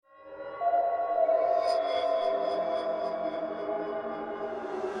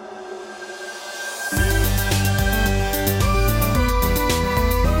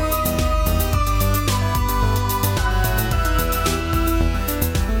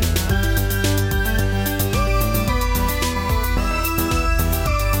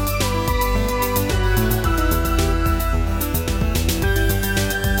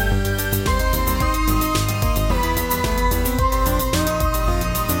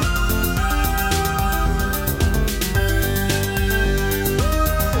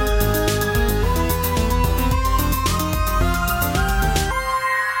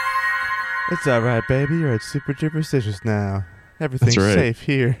It's alright, baby. You're at Super Duperstitious now. Everything's That's right. safe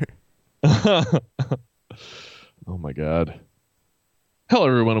here. Oh my god. Hello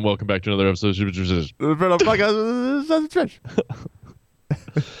everyone and welcome back to another episode of Super Duperstitious.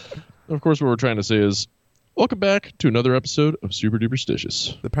 Of course what we're trying to say is welcome back to another episode of Super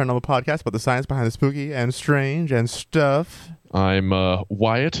Duperstitious. The paranormal podcast about the science behind the spooky and strange and stuff. I'm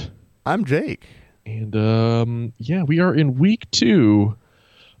Wyatt. I'm Jake. And we are in week 2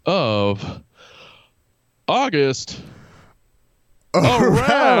 of August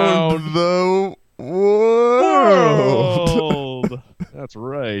Around the world. That's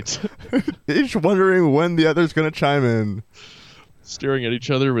right. Each wondering when the other's going to chime in. Staring at each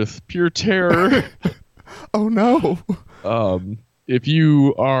other with pure terror. Oh no. If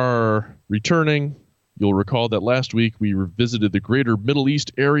you are returning, you'll recall that last week we visited the greater Middle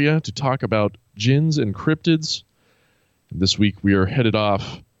East area to talk about jinns and cryptids. And this week we are headed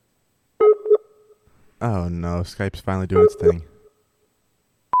off. Oh no, Skype's finally doing its thing.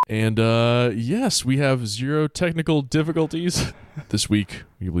 And yes, we have 0 technical difficulties. This week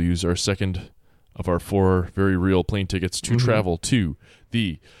we will use our second of our 4 very real plane tickets to travel to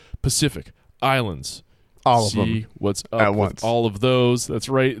the Pacific Islands. All of See them what's up at with once. all of those. That's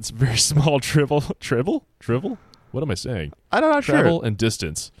right. It's a very small triple? What am I saying? I'm not sure. Travel and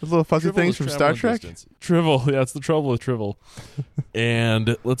distance. Those little fuzzy Triple things is from travel Star and Trek? distance. Triple. Yeah, it's the trouble with triple.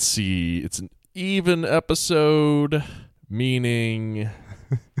 And let's see. It's an even episode, meaning...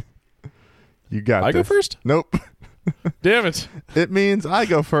 You got I this. go first? Nope. Damn it. It means I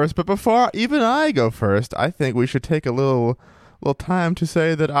go first, but before even I go first, I think we should take a little time to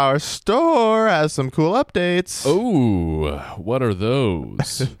say that our store has some cool updates. Oh, what are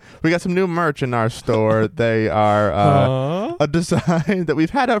those? We got some new merch in our store. They are a design that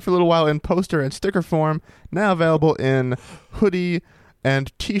we've had out for a little while in poster and sticker form, now available in hoodie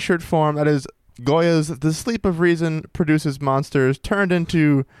and t-shirt form. That is Goya's The Sleep of Reason Produces Monsters, turned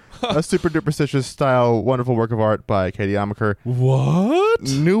into a Super Duperstitious style wonderful work of art by Katie Amaker. What?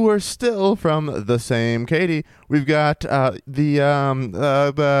 Newer still from the same Katie, we've got we got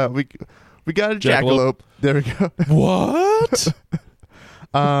a jackalope. There we go. What?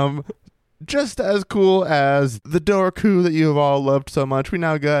 Just as cool as the Dorku that you have all loved so much, we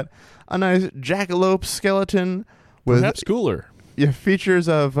now got a nice jackalope skeleton with Perhaps cooler. features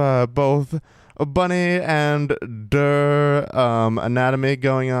of both a bunny and anatomy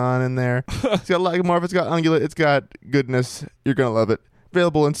going on in there. It's got a lot more of it's got ungulate, it's got goodness. You're gonna love it.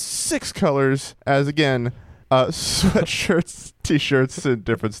 Available in 6 colors, as again, sweatshirts, t-shirts in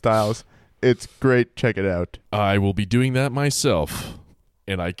different styles. It's great. Check it out. I will be doing that myself,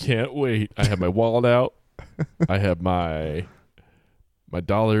 and I can't wait. I have my wallet out. I have my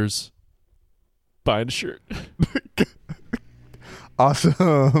dollars. Buying a shirt.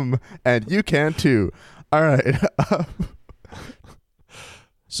 Awesome. And you can too. All right.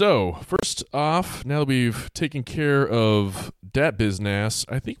 So, first off, now that we've taken care of that business,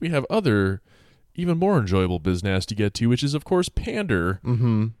 I think we have other, even more enjoyable business to get to, which is, of course, Pander,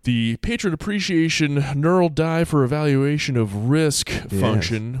 the patron appreciation neural die for evaluation of risk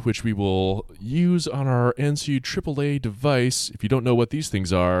function, which we will use on our NC AAA device. If you don't know what these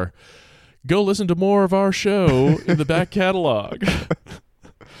things are, go listen to more of our show in the back catalog.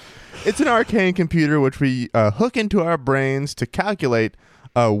 It's an arcane computer which we hook into our brains to calculate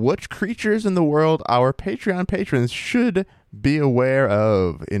which creatures in the world our Patreon patrons should be aware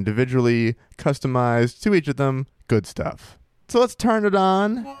of, individually customized to each of them. Good stuff. So let's turn it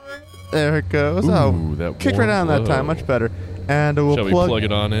on. There it goes. Ooh, that kicked right warm on that glow. time. Much better. And we'll Shall we plug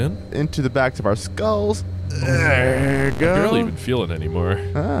it on in? into the backs of our skulls. There you go. I barely even feel it anymore.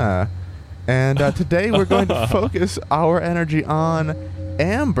 And today we're going to focus our energy on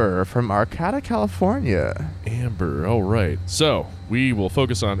Amber from Arcata, California. Amber, all right. So, we will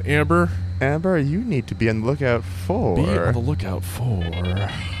focus on Amber. Amber, you need to be on the lookout for... Be on the lookout for...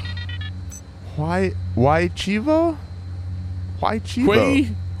 Why Chivo? Why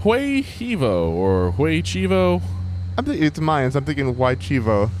Chivo? Hui Chivo, or Hui Chivo. I'm thinking it's Mayans. I'm thinking why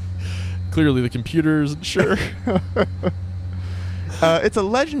Chivo. Clearly the computer isn't sure. It's a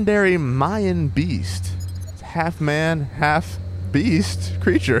legendary Mayan beast. It's half man, half beast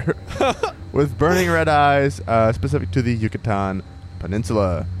creature with burning red eyes, specific to the Yucatan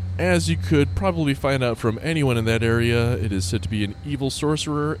Peninsula. As you could probably find out from anyone in that area, it is said to be an evil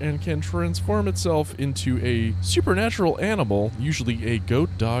sorcerer and can transform itself into a supernatural animal, usually a goat,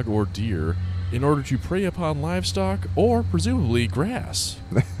 dog, or deer, in order to prey upon livestock or presumably grass.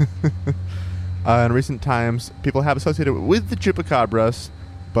 In recent times, people have associated it with the chupacabras,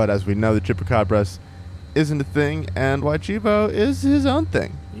 but as we know, the chupacabras isn't a thing, and Waichivo is his own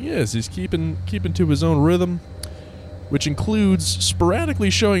thing. Yes, he's keeping to his own rhythm, which includes sporadically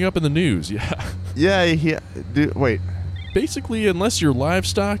showing up in the news. Yeah. Yeah, wait. Basically, unless you're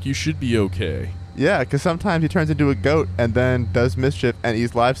livestock, you should be okay. Yeah, because sometimes he turns into a goat and then does mischief and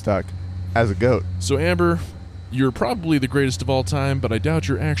eats livestock as a goat. So, Amber, you're probably the greatest of all time, but I doubt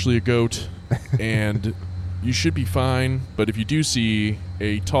you're actually a goat, and you should be fine. But if you do see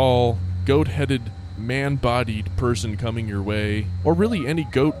a tall, goat-headed, man-bodied person coming your way, or really any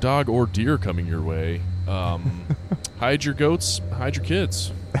goat, dog, or deer coming your way, hide your goats, hide your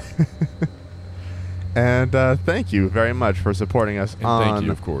kids. And thank you very much for supporting us on thank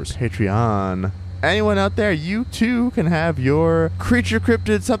you, of course. Patreon. Anyone out there, you too can have your creature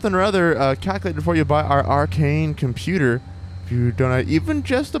cryptid something or other calculated for you by our arcane computer. If you donate even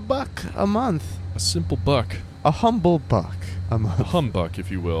just $1 a month. A simple buck. A humble buck a month. A humbuck, if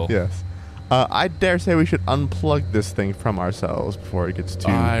you will. Yes. I dare say we should unplug this thing from ourselves before it gets too...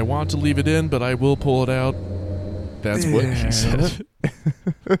 I want to leave it in, but I will pull it out. That's what he said.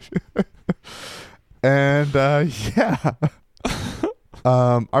 And, yeah.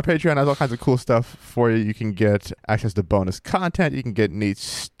 Our Patreon has all kinds of cool stuff for you. You can get access to bonus content. You can get neat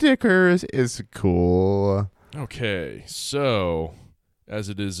stickers. It's cool. Okay, so as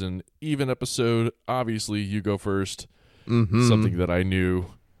it is an even episode, obviously you go first. Mm-hmm. Something that I knew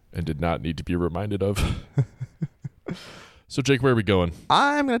and did not need to be reminded of. So, Jake, where are we going?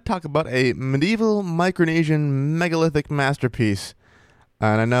 I'm going to talk about a medieval Micronesian megalithic masterpiece.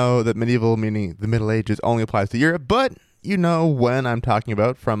 And I know that medieval, meaning the Middle Ages, only applies to Europe, but you know when I'm talking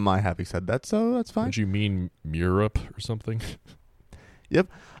about from my having said that, so that's fine. Did you mean Europe or something? Yep.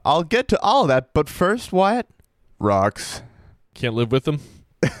 I'll get to all of that, but first, Wyatt, rocks. Can't live with them.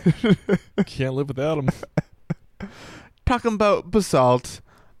 Can't live without them. Talking about basalt.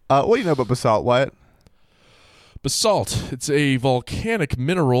 What do you know about basalt, Wyatt? Basalt. It's a volcanic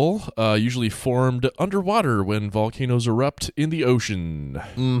mineral, usually formed underwater when volcanoes erupt in the ocean.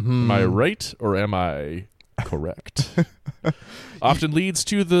 Mm-hmm. Am I right or am I correct? Often leads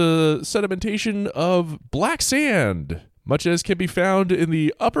to the sedimentation of black sand, much as can be found in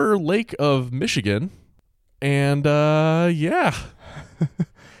the upper lake of Michigan. And, yeah.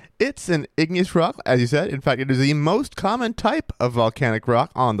 It's an igneous rock, as you said. In fact, it is the most common type of volcanic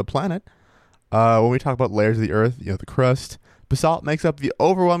rock on the planet. When we talk about layers of the earth, the crust, basalt makes up the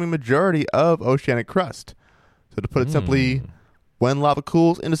overwhelming majority of oceanic crust. So to put it simply, when lava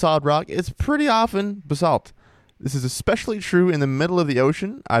cools into solid rock, it's pretty often basalt. This is especially true in the middle of the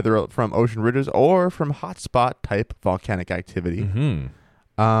ocean, either from ocean ridges or from hotspot type volcanic activity.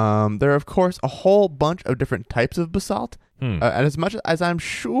 Mm-hmm. There are, of course, a whole bunch of different types of basalt. And as much as I'm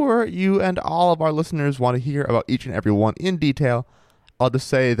sure you and all of our listeners want to hear about each and every one in detail, I'll just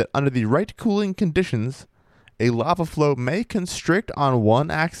say that under the right cooling conditions, a lava flow may constrict on one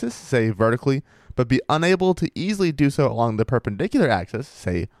axis, say vertically, but be unable to easily do so along the perpendicular axis,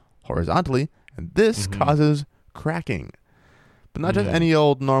 say horizontally, and this causes cracking. But not just any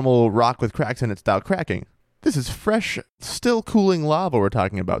old normal rock with cracks in it style cracking. This is fresh, still cooling lava we're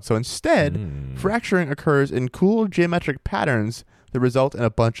talking about. So instead, fracturing occurs in cool geometric patterns that result in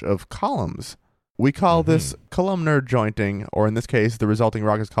a bunch of columns. We call this columnar jointing, or in this case, the resulting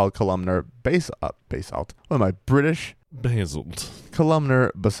rock is called columnar basalt. What am I, British? Basalt.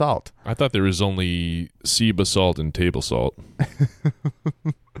 Columnar basalt. I thought there was only sea basalt and table salt.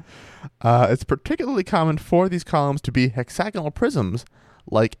 It's particularly common for these columns to be hexagonal prisms,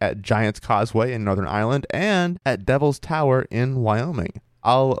 like at Giant's Causeway in Northern Ireland and at Devil's Tower in Wyoming.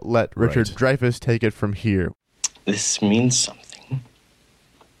 I'll let Richard Dreyfuss take it from here. This means something.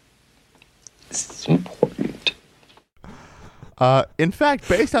 It's important. In fact,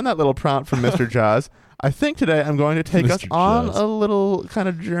 based on that little prompt from Mr. Jaws, I think today I'm going to take us on a little kind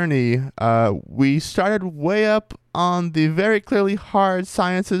of journey. We started way up on the very clearly hard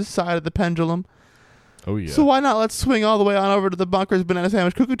sciences side of the pendulum. Oh, yeah. So why not let's swing all the way on over to the Bunkers Banana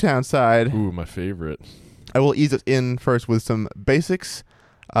Sandwich Cuckoo Town side. Ooh, my favorite. I will ease us in first with some basics,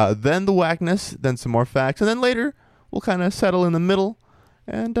 then the whackness, then some more facts, and then later we'll kind of settle in the middle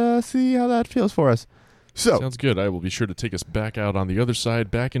and see how that feels for us. So sounds good. I will be sure to take us back out on the other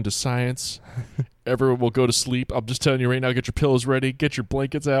side, back into science. Everyone will go to sleep. I'm just telling you right now, get your pillows ready, get your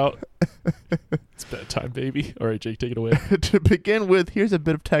blankets out. It's bedtime, baby. All right, Jake, take it away. To begin with, here's a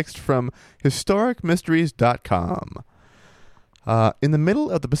bit of text from historicmysteries.com. In the middle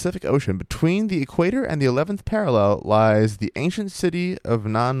of the Pacific Ocean, between the equator and the 11th parallel, lies the ancient city of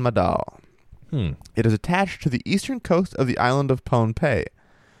Nan Madol. It is attached to the eastern coast of the island of Pohnpei.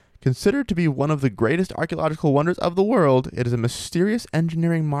 Considered to be one of the greatest archaeological wonders of the world, it is a mysterious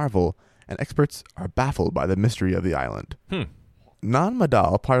engineering marvel, and experts are baffled by the mystery of the island. Nan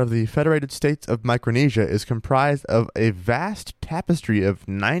Madol, part of the Federated States of Micronesia, is comprised of a vast tapestry of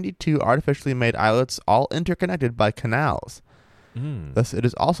 92 artificially made islets, all interconnected by canals. Thus, it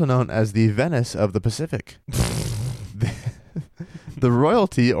is also known as the Venice of the Pacific. The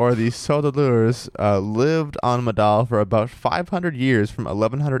royalty, or the Sodalurs, lived on Madol for about 500 years from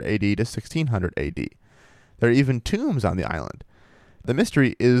 1100 AD to 1600 AD. There are even tombs on the island. The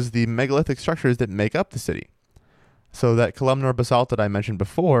mystery is the megalithic structures that make up the city. So that columnar basalt that I mentioned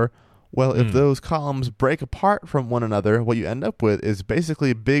before, well, if those columns break apart from one another, what you end up with is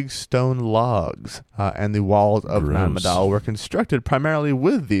basically big stone logs. And the walls of Nan Madol were constructed primarily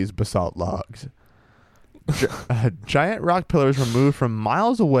with these basalt logs. Giant rock pillars were moved from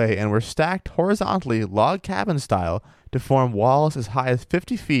miles away and were stacked horizontally, log cabin style, to form walls as high as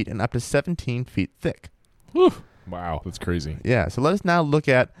 50 feet and up to 17 feet thick. Whew. Wow, that's crazy. Yeah, so let us now look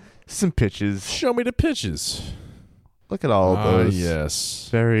at some pitches. Show me the pitches. Look at all of those. Yes.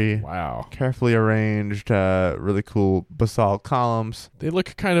 Very carefully arranged, really cool basalt columns. They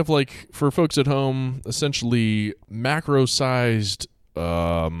look kind of like, for folks at home, essentially macro-sized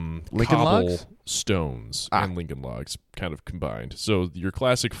Lincoln logs? Stones and Lincoln logs kind of combined. So your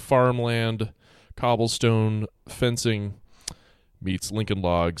classic farmland, cobblestone fencing meets Lincoln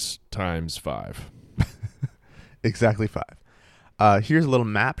logs times 5. Exactly 5. Here's a little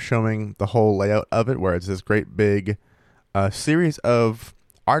map showing the whole layout of it, where it's this great big series of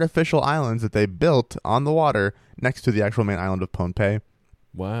artificial islands that they built on the water next to the actual main island of Pohnpei.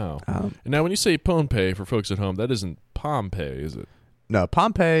 Wow. And now when you say Pohnpei, for folks at home, that isn't Pompeii, is it? No,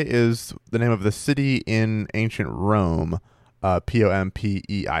 Pohnpei is the name of the city in ancient Rome.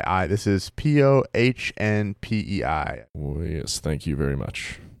 Pompei. This is Pohnpei. Oh, yes, thank you very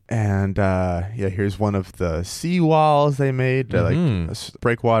much. And here's one of the sea walls they made, like a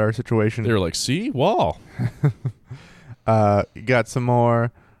breakwater situation. They were like, sea wall. You got some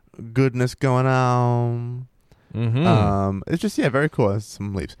more goodness going on. It's just very cool. It's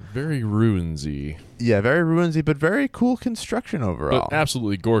some leaves. Very ruinsy. Yeah, very ruinsy, but very cool construction overall. But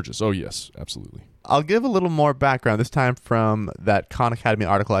absolutely gorgeous. Oh yes, absolutely. I'll give a little more background this time from that Khan Academy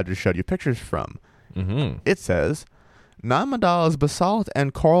article I just showed you pictures from. It says, Nan Madol's basalt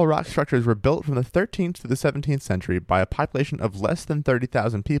and coral rock structures were built from the 13th to the 17th century by a population of less than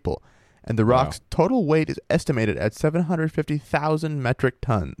 30,000 people, and the rock's total weight is estimated at 750,000 metric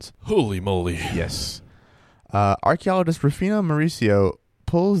tons. Holy moly. Yes. Archaeologist Rufino Mauricio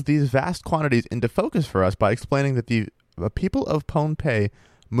pulls these vast quantities into focus for us by explaining that the people of Pohnpei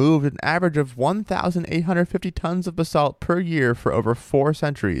moved an average of 1,850 tons of basalt per year for over 4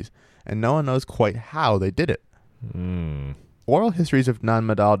 centuries, and no one knows quite how they did it. Oral histories of Nan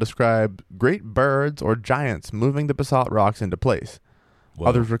Madol describe great birds or giants moving the basalt rocks into place. Whoa.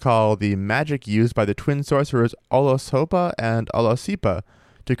 Others recall the magic used by the twin sorcerers Olosopa and Olosipa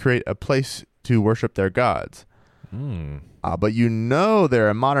to create a place to worship their gods. But there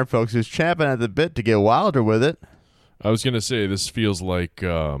are modern folks who's champing at the bit to get wilder with it. I was going to say, this feels like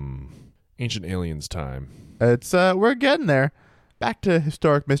Ancient Aliens time. It's we're getting there. Back to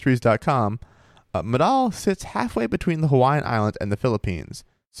historicmysteries.com. Madol sits halfway between the Hawaiian Islands and the Philippines.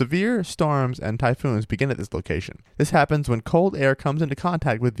 Severe storms and typhoons begin at this location. This happens when cold air comes into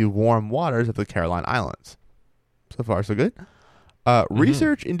contact with the warm waters of the Caroline Islands. So far, so good.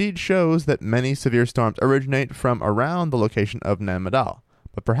 Research indeed shows that many severe storms originate from around the location of Nan Madol.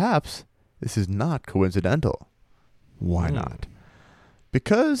 But perhaps this is not coincidental. Why not?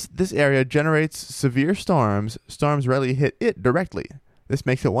 Because this area generates severe storms, storms rarely hit it directly. This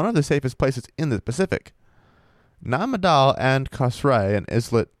makes it one of the safest places in the Pacific. Nan Madol and Kosrae, an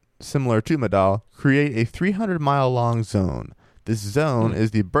islet similar to Madol, create a 300-mile-long zone. This zone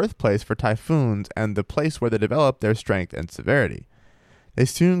is the birthplace for typhoons and the place where they develop their strength and severity. They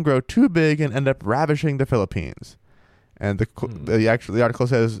soon grow too big and end up ravishing the Philippines. And the article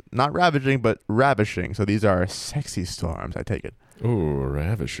says not ravaging, but ravishing. So these are sexy storms, I take it. Oh,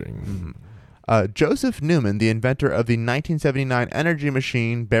 ravishing. Joseph Newman, the inventor of the 1979 energy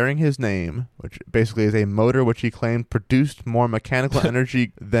machine bearing his name, which basically is a motor which he claimed produced more mechanical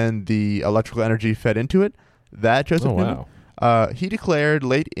energy than the electrical energy fed into it, that Joseph Newman, he declared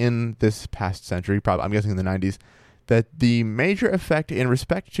late in this past century, probably I'm guessing in the 90s, that the major effect in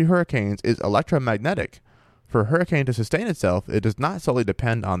respect to hurricanes is electromagnetic. For a hurricane to sustain itself, it does not solely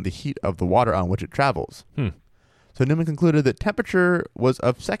depend on the heat of the water on which it travels. So Newman concluded that temperature was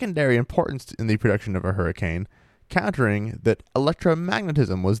of secondary importance in the production of a hurricane, countering that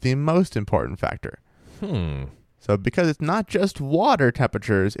electromagnetism was the most important factor. So because it's not just water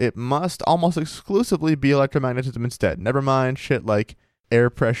temperatures, it must almost exclusively be electromagnetism instead. Never mind shit like air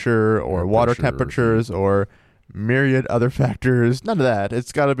pressure or water temperatures or myriad other factors. None of that.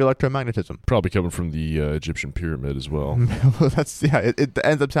 It's got to be electromagnetism. Probably coming from the Egyptian pyramid as well. That's it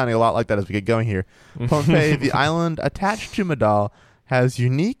ends up sounding a lot like that as we get going here. Pompeii, the island attached to Madal, has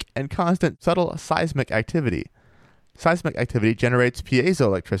unique and constant subtle seismic activity. Seismic activity generates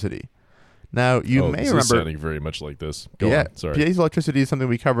piezoelectricity. Now, you may this remember... is sounding very much like this. Go on. Sorry. Piezoelectricity is something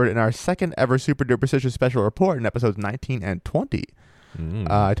we covered in our second ever Super Duper Precision Special Report in episodes 19 and 20.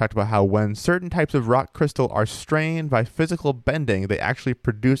 I talked about how when certain types of rock crystal are strained by physical bending, they actually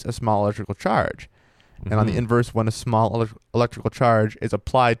produce a small electrical charge. And on the inverse, when a small electrical charge is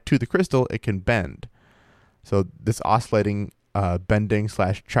applied to the crystal, it can bend. So this oscillating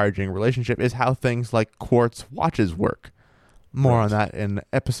bending/charging relationship is how things like quartz watches work. More on that in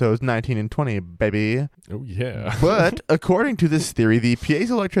episodes 19 and 20, baby. Oh, yeah. But according to this theory, the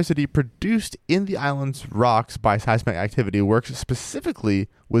piezoelectricity produced in the island's rocks by seismic activity works specifically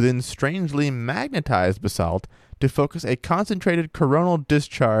within strangely magnetized basalt to focus a concentrated coronal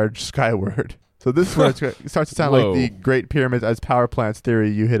discharge skyward. So this is where it starts to sound like the Great Pyramids as power plants theory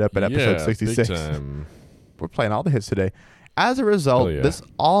you hit up in episode 66. Big time. We're playing all the hits today. As a result, this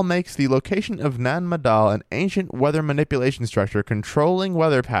all makes the location of Nan Madal an ancient weather manipulation structure controlling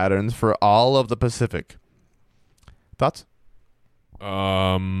weather patterns for all of the Pacific. Thoughts?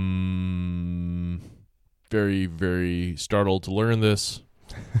 Very, very startled to learn this.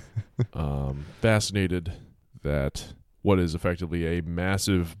 Fascinated that what is effectively a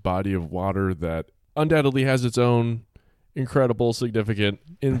massive body of water that undoubtedly has its own incredible, significant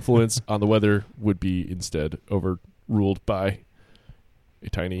influence on the weather would be instead overruled by a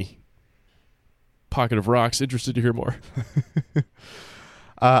tiny pocket of rocks. Interested to hear more.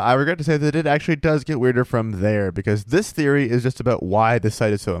 I regret to say that it actually does get weirder from there, because this theory is just about why the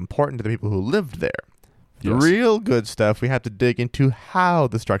site is so important to the people who lived there. The real good stuff, we have to dig into how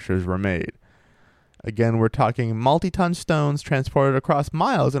the structures were made. Again, we're talking multi-ton stones transported across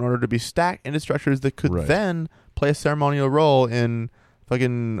miles in order to be stacked into structures that could then play a ceremonial role in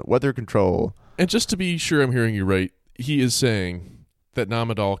fucking weather control. And just to be sure I'm hearing you right, he is saying that Nan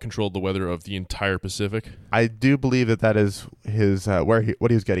Madal controlled the weather of the entire Pacific? I do believe that is his what he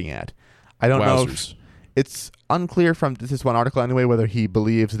was getting at. I don't know. It's unclear from this one article anyway whether he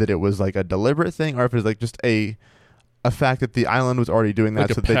believes that it was like a deliberate thing or if it's like just a fact that the island was already doing that,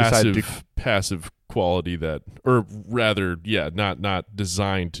 like so they decided to passive quality that, or rather, not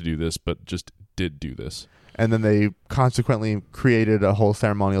designed to do this, but just did do this. And then they consequently created a whole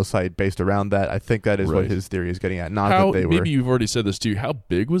ceremonial site based around that. I think that is what his theory is getting at. Not that they were. Maybe you've already said this too. How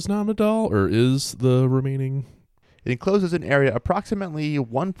big was Nan Madal, or is the remaining? It encloses an area approximately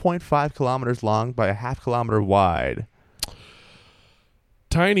 1.5 kilometers long by a half kilometer wide.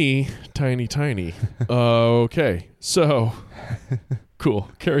 Tiny. Okay, so cool.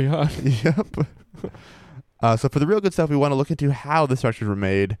 Carry on. Yep. So for the real good stuff, we want to look into how the structures were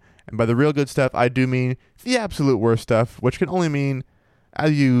made. And by the real good stuff, I do mean the absolute worst stuff, which can only mean,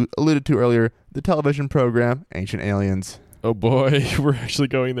 as you alluded to earlier, the television program Ancient Aliens. Oh boy, we're actually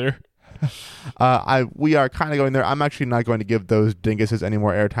going there. We are kind of going there. I'm actually not going to give those dinguses any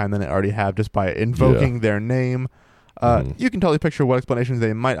more airtime than they already have just by invoking their name. You can totally picture what explanations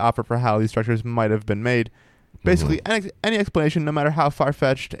they might offer for how these structures might have been made. Basically, any explanation, no matter how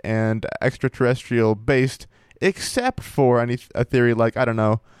far-fetched and extraterrestrial based, except for a theory like, I don't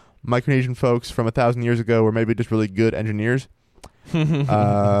know, Micronesian folks from 1,000 years ago were maybe just really good engineers.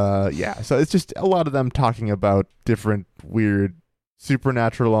 So it's just a lot of them talking about different weird,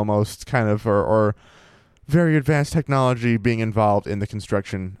 supernatural almost kind of, or very advanced technology being involved in the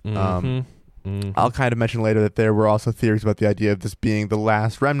construction. I'll kind of mention later that there were also theories about the idea of this being the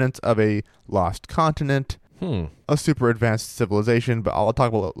last remnants of a lost continent, a super advanced civilization, but I'll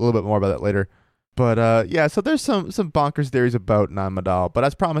talk a little bit more about that later. But so there's some bonkers theories about Nan Madal, but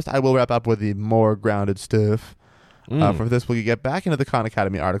as promised, I will wrap up with the more grounded stuff. For this, we'll get back into the Khan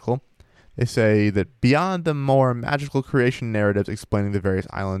Academy article. They say that beyond the more magical creation narratives explaining the various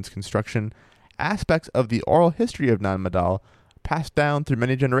islands' construction, aspects of the oral history of Nan Madal passed down through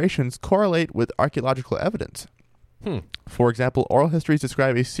many generations correlate with archaeological evidence. For example, oral histories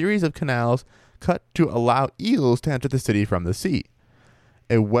describe a series of canals cut to allow eels to enter the city from the sea.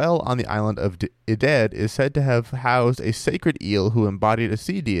 A well on the island of Ided is said to have housed a sacred eel who embodied a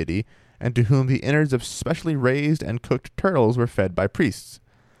sea deity and to whom the innards of specially raised and cooked turtles were fed by priests.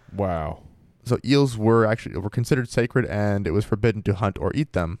 Wow. So eels were considered sacred, and it was forbidden to hunt or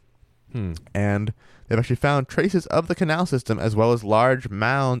eat them. And they've actually found traces of the canal system as well as large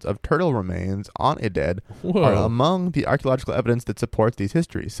mounds of turtle remains on Ided are among the archaeological evidence that supports these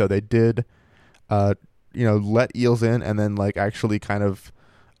histories. So they did, let eels in and then actually kind of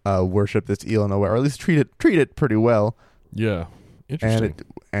worship this eel in a way, or at least treat it pretty well. Yeah. Interesting.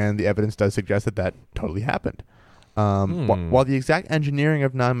 And the evidence does suggest that totally happened. While the exact engineering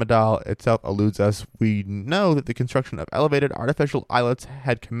of Nan Madol itself eludes us, we know that the construction of elevated artificial islets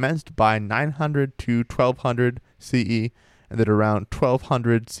had commenced by 900 to 1200 CE, and that around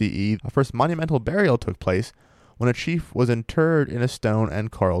 1200 CE, a first monumental burial took place when a chief was interred in a stone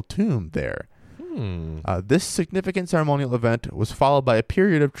and coral tomb there. This significant ceremonial event was followed by a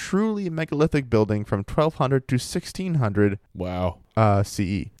period of truly megalithic building from 1200 to 1600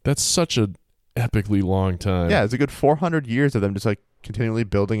 CE. That's such an epically long time. Yeah, it's a good 400 years of them just like continually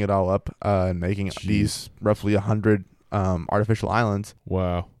building it all up and making these roughly 100 artificial islands.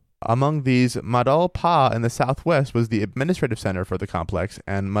 Wow. Among these, Madol Pa in the southwest was the administrative center for the complex,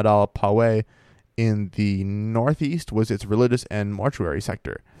 and Madol Pawe in the northeast was its religious and mortuary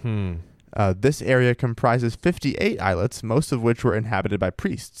sector. This area comprises 58 islets, most of which were inhabited by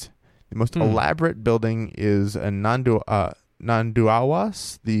priests. The most elaborate building is a Nanduawas,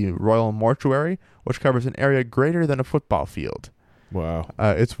 the royal mortuary, which covers an area greater than a football field. Wow.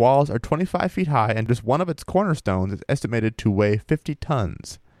 Its walls are 25 feet high, and just one of its cornerstones is estimated to weigh 50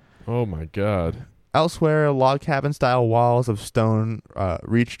 tons. Oh, my God. Elsewhere, log cabin-style walls of stone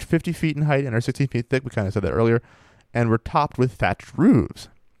reached 50 feet in height and are 16 feet thick, we kind of said that earlier, and were topped with thatched roofs.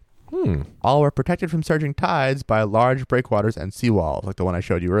 All were protected from surging tides by large breakwaters and seawalls, like the one I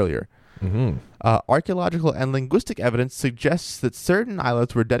showed you earlier. Archaeological and linguistic evidence suggests that certain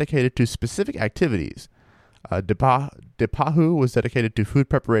islets were dedicated to specific activities. Depahu was dedicated to food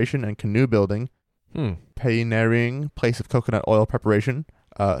preparation and canoe building. Peinering, place of coconut oil preparation.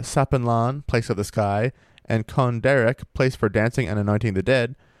 Sapenlan, place of the sky. And Konderek, place for dancing and anointing the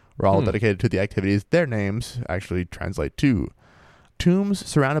dead, were all dedicated to the activities their names actually translate to. Tombs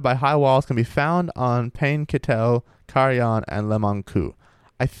surrounded by high walls can be found on Pain Kitel, Karyan, and Lemanku.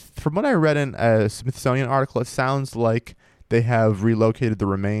 From what I read in a Smithsonian article, it sounds like they have relocated the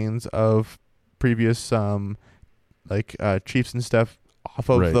remains of previous chiefs and stuff off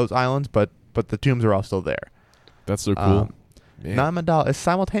of those islands, but the tombs are all still there. That's so cool. Nan Madol is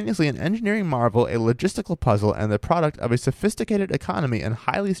simultaneously an engineering marvel, a logistical puzzle, and the product of a sophisticated economy and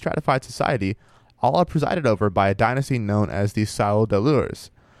highly stratified society, all are presided over by a dynasty known as the Sao Delures.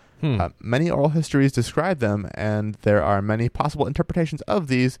 Many oral histories describe them, and there are many possible interpretations of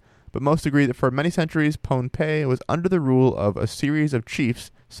these, but most agree that for many centuries, Pohnpei was under the rule of a series of chiefs,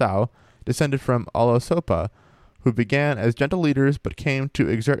 Sao, descended from Olosopa, who began as gentle leaders but came to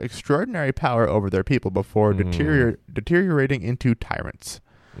exert extraordinary power over their people before deteriorating into tyrants.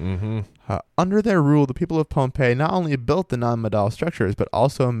 Under their rule, the people of Pohnpei not only built the Nan Madol structures, but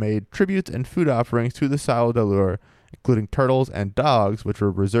also made tributes and food offerings to the Sao Delure, including turtles and dogs, which were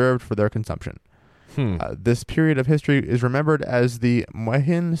reserved for their consumption. This period of history is remembered as the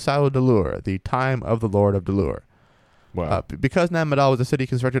Muehin Sao Delure, the time of the Lord of Delure. Wow. Because Nan Madol was a city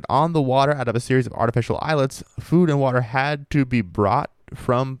constructed on the water out of a series of artificial islets, food and water had to be brought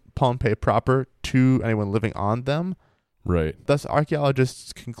from Pohnpei proper to anyone living on them. Right. Thus,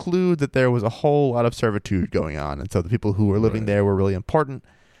 archaeologists conclude that there was a whole lot of servitude going on, and so the people who were living there were really important,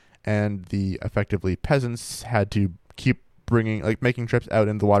 and the effectively peasants had to keep making trips out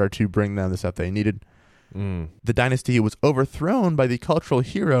into the water to bring them the stuff they needed. The dynasty was overthrown by the cultural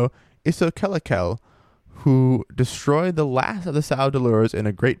hero Isokelekel, who destroyed the last of the Sao Delures in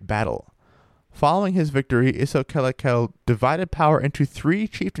a great battle. Following his victory, Isokelekel divided power into 3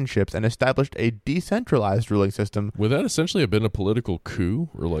 chieftainships and established a decentralized ruling system. Would that essentially have been a political coup,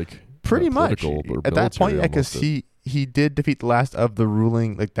 or pretty much at that point? Yeah, because he did defeat the last of the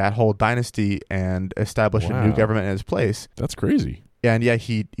ruling, that whole dynasty, and established a new government in his place. That's crazy. And yeah,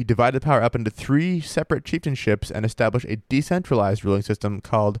 he divided power up into 3 separate chieftainships and established a decentralized ruling system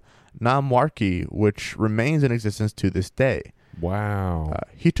called Namwarki, which remains in existence to this day. Wow.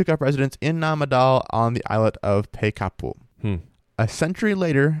 He took up residence in Nan Madol on the islet of Peikapu. A century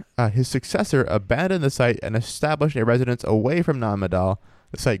later, his successor abandoned the site and established a residence away from Nan Madol.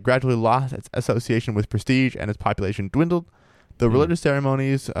 The site gradually lost its association with prestige and its population dwindled. The religious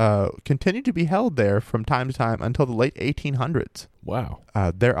ceremonies continued to be held there from time to time until the late 1800s. Wow.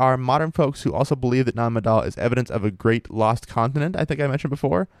 There are modern folks who also believe that Nan Madol is evidence of a great lost continent, I think I mentioned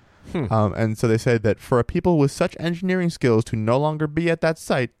before. And so they say that for a people with such engineering skills to no longer be at that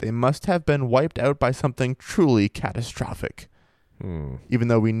site, they must have been wiped out by something truly catastrophic. Even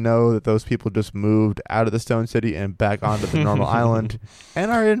though we know that those people just moved out of the Stone City and back onto the normal island and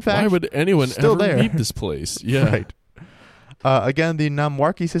are in fact why would anyone still ever there. leave this place? Yeah. Right. Again, the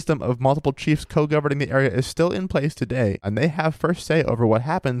Namwarki system of multiple chiefs co-governing the area is still in place today, and they have first say over what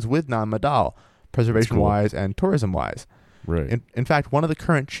happens with Nan Madol, preservation-wise and tourism-wise. Right. In fact, one of the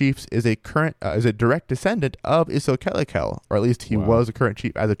current chiefs is a direct descendant of Isokelekel, or at least he was a current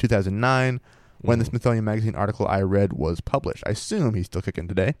chief as of 2009 when the Smithsonian Magazine article I read was published. I assume he's still kicking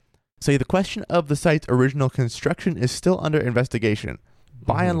today. So the question of the site's original construction is still under investigation.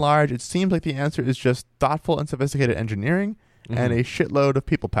 By and large, it seems like the answer is just thoughtful and sophisticated engineering and a shitload of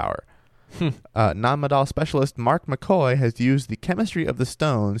people power. Non-Madal specialist Mark McCoy has used the chemistry of the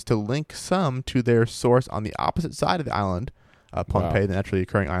stones to link some to their source on the opposite side of the island, Pompeii, the naturally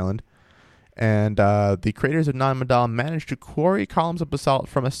occurring island. And the creators of Non-Madal managed to quarry columns of basalt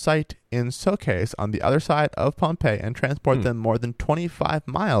from a site in Sokais on the other side of Pompeii and transport them more than 25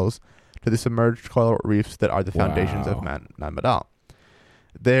 miles to the submerged coral reefs that are the foundations of Non-Madal.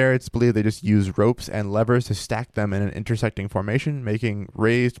 There, it's believed they just used ropes and levers to stack them in an intersecting formation, making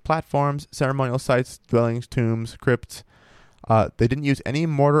raised platforms, ceremonial sites, dwellings, tombs, crypts. They didn't use any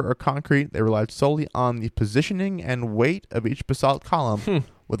mortar or concrete. They relied solely on the positioning and weight of each basalt column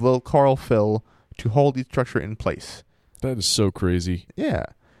with little coral fill to hold each structure in place. That is so crazy. Yeah.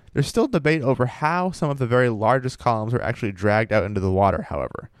 There's still debate over how some of the very largest columns were actually dragged out into the water,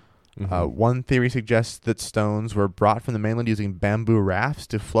 however. One theory suggests that stones were brought from the mainland using bamboo rafts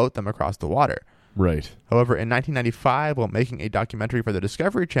to float them across the water. Right. However, in 1995, while making a documentary for the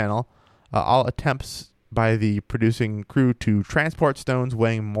Discovery Channel, all attempts by the producing crew to transport stones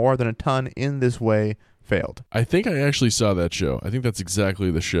weighing more than a ton in this way failed. I think I actually saw that show. I think that's exactly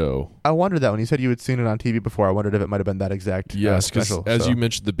the show. I wondered that when you said you had seen it on TV before. I wondered if it might have been that exact yes, because special. As you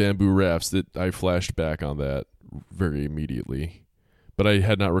mentioned the bamboo rafts, that I flashed back on that very immediately. But I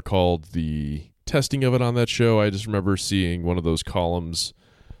had not recalled the testing of it on that show. I just remember seeing one of those columns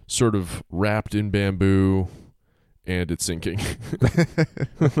sort of wrapped in bamboo and it's sinking.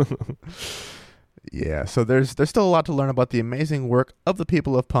 Yeah, so there's still a lot to learn about the amazing work of the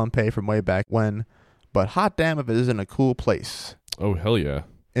people of Pompeii from way back when, but hot damn if it isn't a cool place. Oh, hell yeah.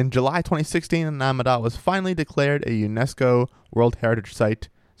 In July 2016, Non-Madal was finally declared a UNESCO World Heritage Site,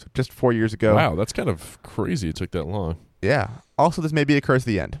 so just 4 years ago. Wow, that's kind of crazy it took that long. Yeah. Also, this may be a curse of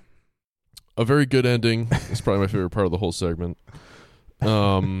the end. A very good ending. It's probably my favorite part of the whole segment.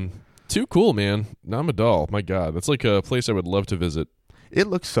 Too cool, man. Non-Madal, my God. That's like a place I would love to visit. It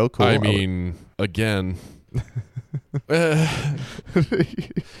looks so cool. I mean, again, with the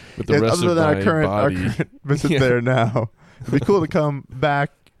rest other of than my our current body. visit there now. It'd be cool to come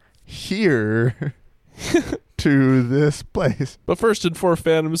back here to this place. But first and for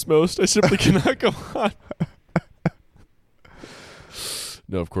Phantom's Most, I simply cannot go on.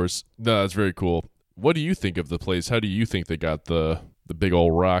 No, of course. No, that's very cool. What do you think of the place? How do you think they got the big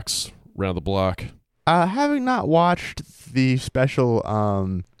old rocks around the block? Having not watched the special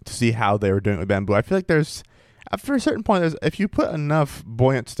to see how they were doing it with bamboo, I feel like there's, after a certain point, if you put enough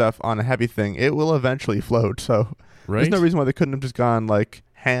buoyant stuff on a heavy thing, it will eventually float. So there's no reason why they couldn't have just gone like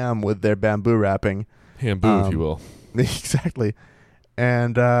ham with their bamboo wrapping. Hamboo, if you will. Exactly.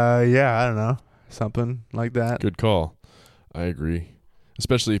 And yeah, I don't know. Something like that. Good call. I agree.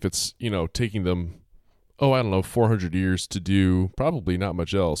 Especially if it's, taking them, 400 years to do probably not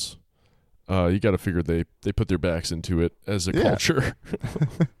much else. You got to figure they put their backs into it as a culture.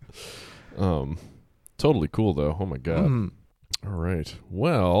 Totally cool, though. Oh, my God. All right.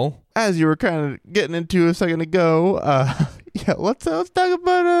 Well, as you were kind of getting into a second ago, let's talk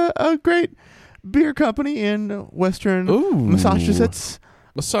about a great beer company in Western Massachusetts.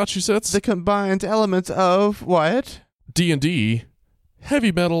 That combines elements of, Wyatt? D&D,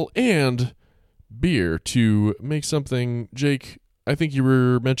 heavy metal, and beer to make something. Jake, I think you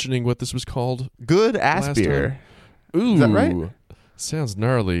were mentioning what this was called. Good ass beer. Ooh. Is that right? Sounds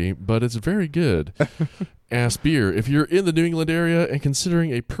gnarly, but it's very good. Ass beer. If you're in the New England area and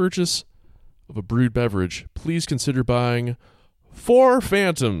considering a purchase of a brewed beverage, please consider buying 4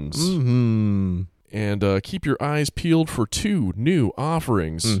 Phantoms. Mm-hmm. And keep your eyes peeled for 2 new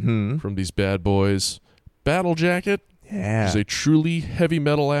offerings from these bad boys. Battle Jacket is a truly heavy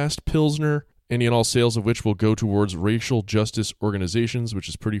metal-ass Pilsner, any and all sales of which will go towards racial justice organizations, which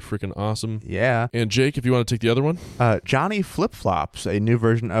is pretty freaking awesome. Yeah. And Jake, if you want to take the other one? Johnny Flip Flops, a new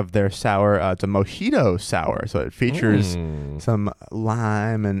version of their sour. It's a mojito sour, so it features some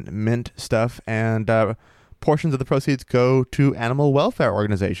lime and mint stuff, and portions of the proceeds go to animal welfare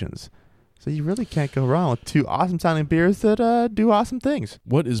organizations. So you really can't go wrong with 2 awesome-sounding beers that do awesome things.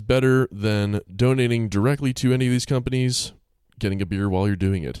 What is better than donating directly to any of these companies? Getting a beer while you're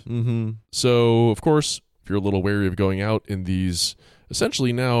doing it. Mm-hmm. So, of course, if you're a little wary of going out in these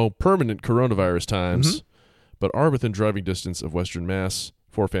essentially now permanent coronavirus times, but are within driving distance of Western Mass,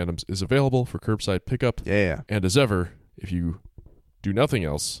 4 Phantoms is available for curbside pickup. Yeah. And as ever, if you do nothing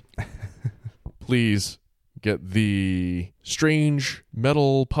else, please get the strange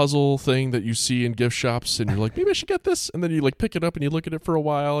metal puzzle thing that you see in gift shops, and you're like, maybe I should get this. And then you like pick it up and you look at it for a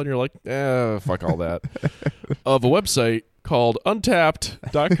while, and you're like, fuck all that. Of a website called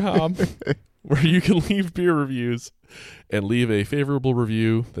Untappd.com, where you can leave beer reviews and leave a favorable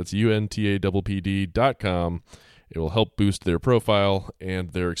review. That's untappd.com. It will help boost their profile and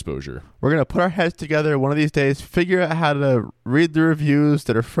their exposure. We're going to put our heads together one of these days, figure out how to read the reviews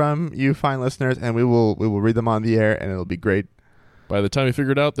that are from you fine listeners, and we will read them on the air, and it'll be great. By the time we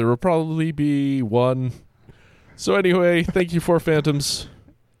figure it out, there will probably be one. So anyway, thank you, Four Phantoms.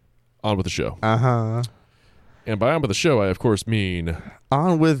 On with the show. Uh-huh. And by on with the show, I, of course, mean...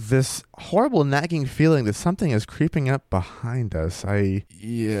 On with this horrible nagging feeling that something is creeping up behind us.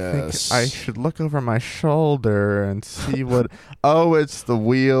 Yes. think I should look over my shoulder and see what... Oh, it's the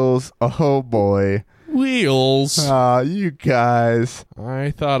wheels. Oh, boy. Wheels. You guys.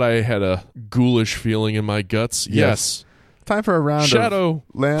 I thought I had a ghoulish feeling in my guts. Yes. Time for a round of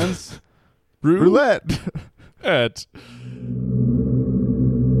Shadowlands Roulette. At...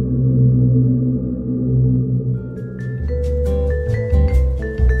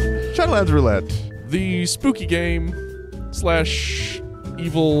 Shadowlands Roulette. The spooky game /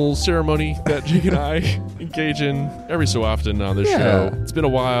 evil ceremony that Jake and I engage in every so often on this show. It's been a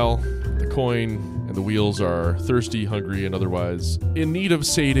while. The coin and the wheels are thirsty, hungry, and otherwise in need of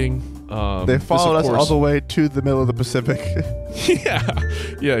sating. They followed us all the way to the middle of the Pacific.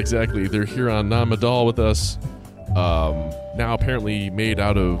 Yeah, exactly. They're here on Namadal with us. Now apparently made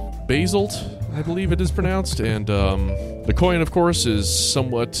out of basalt, I believe it is pronounced. And the coin, of course, is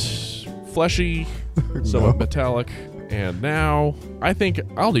somewhat fleshy, somewhat metallic. And now I think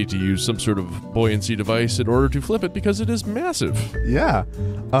I'll need to use some sort of buoyancy device in order to flip it because it is massive. Yeah.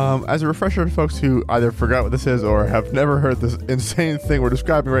 As a refresher to folks who either forgot what this is or have never heard this insane thing we're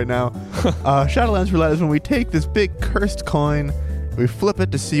describing right now, Shadowlands Roulette is when we take this big cursed coin, we flip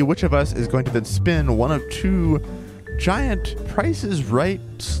it to see which of us is going to then spin one of two giant Price is Right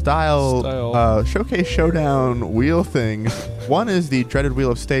style. Showcase Showdown wheel things. One is the dreaded Wheel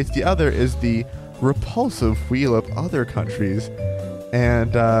of States. The other is the repulsive Wheel of Other Countries.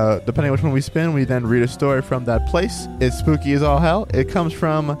 And depending on which one we spin, we then read a story from that place. It's spooky as all hell. It comes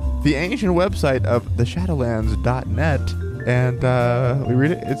from the ancient website of theshadowlands.net. And we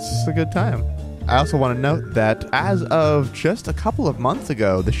read it. It's a good time. I also want to note that as of just a couple of months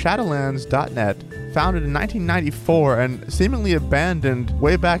ago, the Shadowlands.net, founded in 1994 and seemingly abandoned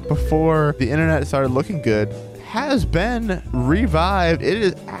way back before the internet started looking good, has been revived. It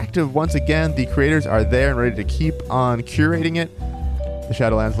is active once again. The creators are there and ready to keep on curating it. The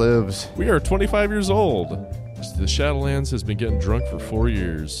Shadowlands lives. We are 25 years old. The Shadowlands has been getting drunk for 4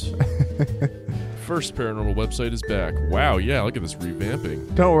 years. First paranormal website is back. Wow, yeah, look at this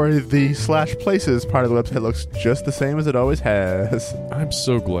revamping. Don't worry, the /places part of the website looks just the same as it always has. I'm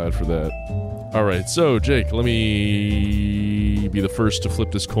so glad for that. All right, so Jake, let me be the first to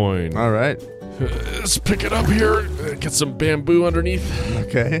flip this coin. All right. Let's pick it up here. Get some bamboo underneath.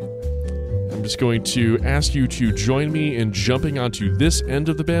 Okay. I'm just going to ask you to join me in jumping onto this end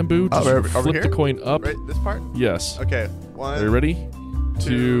of the bamboo. Just over flip here? the coin up. Right, this part? Yes. Okay. One. Are you ready?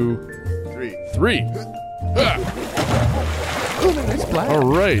 2, 3. Ah! Ooh, nice black. All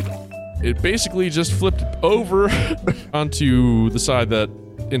right. It basically just flipped over onto the side that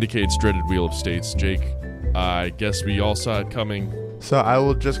indicates dreaded Wheel of States. Jake, I guess we all saw it coming. So I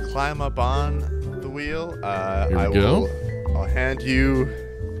will just climb up on the wheel. Here we go. I'll hand you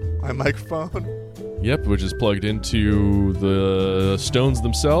my microphone. Yep, which is plugged into the stones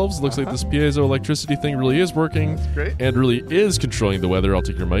themselves. Looks like this piezoelectricity thing really is working. That's great. And really is controlling the weather. I'll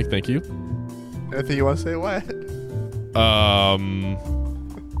take your mic, thank you. Anything you want to say, Wyatt?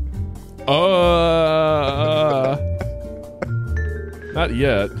 Not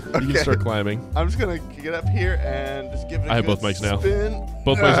yet. You can start climbing. I'm just going to get up here and just give it a I have good both mics now. spin.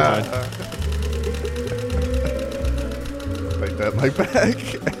 Both mics are mine. Take that mic back.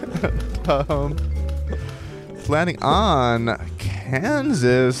 It's landing on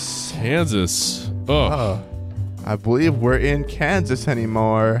Kansas. Kansas. Oh. I believe we're in Kansas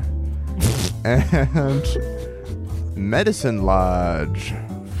anymore. And Medicine Lodge,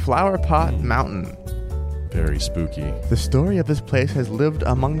 Flower Pot Mountain. Very spooky. The story of this place has lived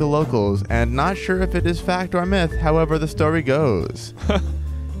among the locals, and not sure if it is fact or myth, however the story goes.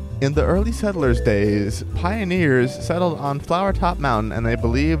 In the early settlers' days, pioneers settled on Flower Top Mountain, and they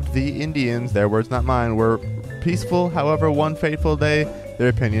believed the Indians, their words not mine, were peaceful. However, one fateful day, their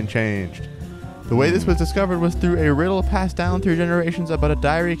opinion changed. The way this was discovered was through a riddle passed down through generations about a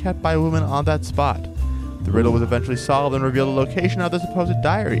diary kept by a woman on that spot. The riddle was eventually solved and revealed the location of the supposed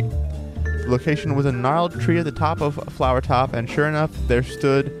diary. The location was a gnarled tree at the top of Flower Top, and sure enough, there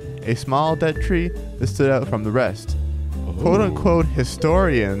stood a small dead tree that stood out from the rest. Quote-unquote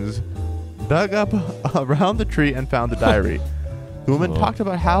historians dug up around the tree and found the diary. The woman talked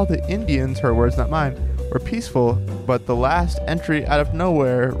about how the Indians, her words not mine, were peaceful, but the last entry out of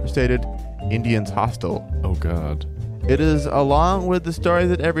nowhere stated, Indians hostile. Oh, God. It is along with the story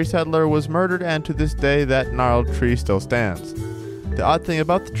that every settler was murdered, and to this day that gnarled tree still stands. The odd thing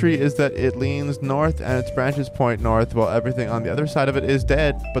about the tree is that it leans north and its branches point north, while everything on the other side of it is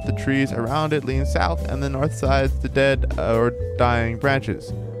dead, but the trees around it lean south, and the north side's the dead or dying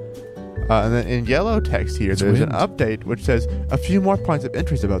branches. And then in yellow text here, there's an update which says a few more points of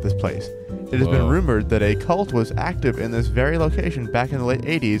interest about this place. It has been rumored that a cult was active in this very location back in the late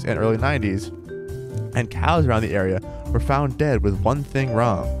 80s and early 90s, and cows around the area were found dead with one thing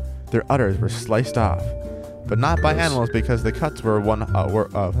wrong. Their udders were sliced off. But not by animals, because the cuts were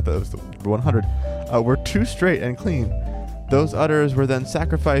 100 were too straight and clean. Those udders were then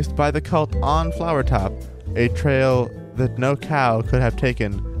sacrificed by the cult on Flower Top. A trail that no cow could have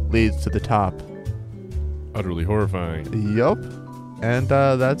taken leads to the top. Utterly horrifying. Yup. And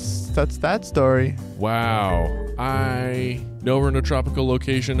that's that story. Wow. I know we're in a tropical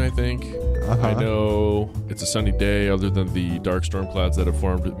location, I think. I know it's a sunny day, other than the dark storm clouds that have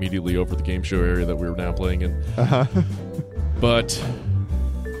formed immediately over the game show area that we're now playing in. But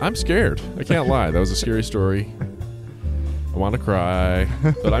I'm scared. I can't lie. That was a scary story. I want to cry.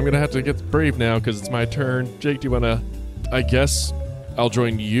 But I'm going to have to get brave now because it's my turn. Jake, do you want to... I guess I'll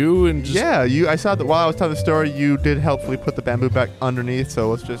join you and just... Yeah, I saw that while I was telling the story, you did helpfully put the bamboo back underneath,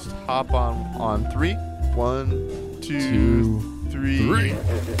 so let's just hop on 3. 1, 2, 3.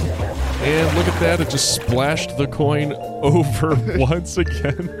 And look at that, it just splashed the coin over once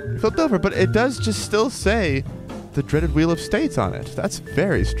again. Flipped over, but it does just still say the dreaded Wheel of States on it. That's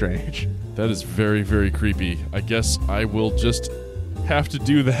very strange. That is very, very creepy. I guess I will just have to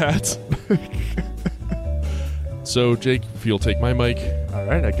do that. So, Jake, if you'll take my mic. All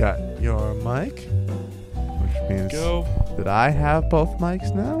right, I got your mic, which means that I have both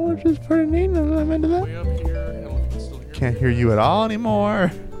mics now, which is pretty neat. I'm into that. Way up here. I don't know if you can still hear Can't hear you at all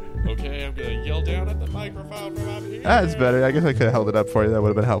anymore. Okay, I'm going to yell down at the microphone from up here. That's better. I guess I could have held it up for you. That would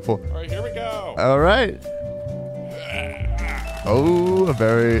have been helpful. All right, here we go. All right. Oh, a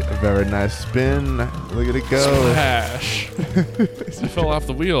very, very nice spin. Look at it go. Splash. I fell off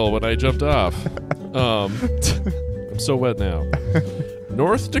the wheel when I jumped off. I'm so wet now.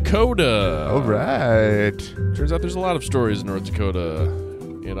 North Dakota. All right. Turns out there's a lot of stories in North Dakota.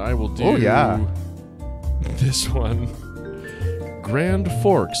 And I will do this one. Grand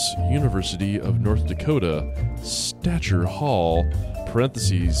Forks, University of North Dakota, Stature Hall,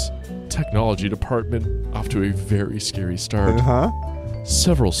 parentheses, Technology Department, off to a very scary start.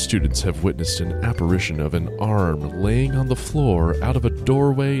 Several students have witnessed an apparition of an arm laying on the floor out of a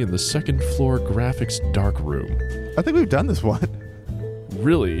doorway in the second floor graphics darkroom. I think we've done this one.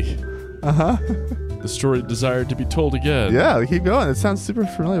 Really? The story desired to be told again. Yeah, keep going. It sounds super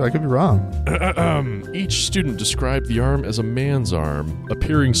familiar. I could be wrong. Each student described the arm as a man's arm,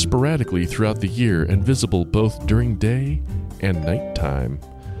 appearing sporadically throughout the year and visible both during day and nighttime.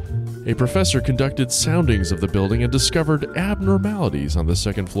 A professor conducted soundings of the building and discovered abnormalities on the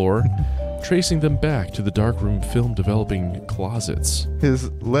second floor, tracing them back to the darkroom film developing closets. His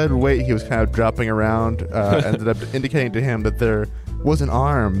lead weight he was kind of dropping around ended up indicating to him that there was an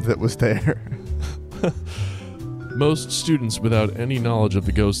arm that was there. Most students without any knowledge of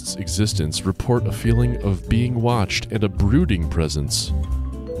the ghost's existence report a feeling of being watched and a brooding presence.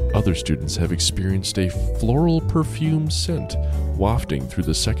 Other students have experienced a floral perfume scent wafting through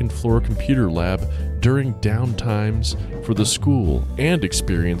the second floor computer lab during downtimes for the school and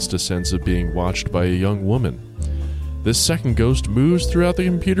experienced a sense of being watched by a young woman. This second ghost moves throughout the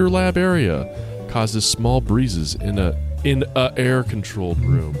computer lab area, causes small breezes in a air-controlled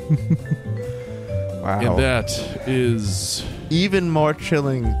room. Wow. And that is... even more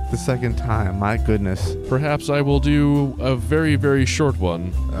chilling the second time. My goodness. Perhaps I will do a very, very short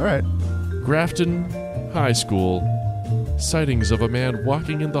one. All right. Grafton High School. Sightings of a man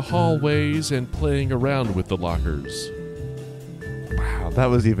walking in the hallways and playing around with the lockers. Wow, that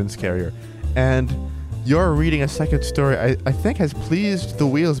was even scarier. And your reading a second story, I think, has pleased the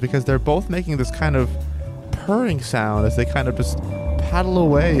wheels because they're both making this kind of purring sound as they kind of just paddle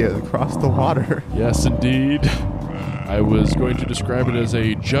away across the water. Yes, indeed. I was going to describe it as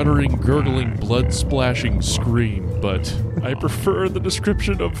a juddering, gurgling, blood-splashing scream, but I prefer the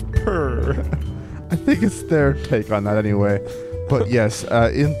description of purr. I think it's their take on that anyway. But yes,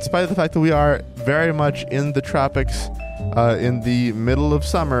 in spite of the fact that we are very much in the tropics, in the middle of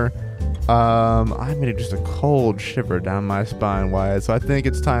summer, I'm getting just a cold shiver down my spine, Wyatt. So I think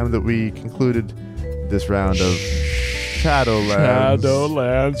it's time that we concluded this round of Shadowlands.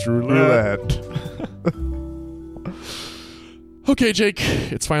 Shadowlands Roulette. Okay, Jake,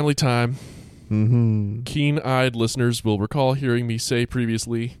 it's finally time. Mm-hmm. Keen-eyed listeners will recall hearing me say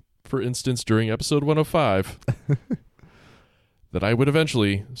previously, for instance, during episode 105, that I would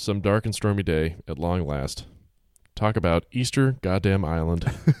eventually, some dark and stormy day, at long last, talk about Easter goddamn Island.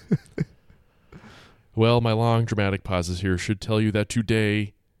 Well, my long dramatic pauses here should tell you that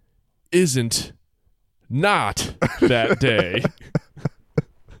today isn't not that day.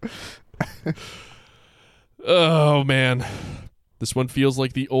 Oh, man. This one feels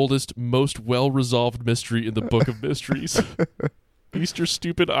like the oldest, most well-resolved mystery in the Book of Mysteries. Easter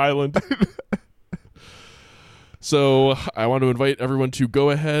Stupid Island. So I want to invite everyone to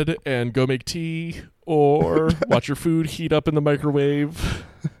go ahead and go make tea or watch your food heat up in the microwave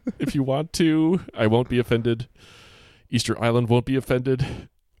if you want to. I won't be offended. Easter Island won't be offended.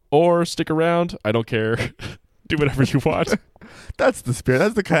 Or stick around. I don't care. Do whatever you want. That's the spirit.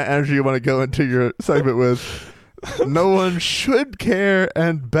 That's the kind of energy you want to go into your segment with. No one should care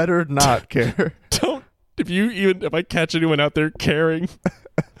and better not care. Don't. If I catch anyone out there caring,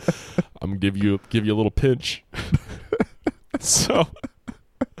 I'm gonna give you a little pinch. So,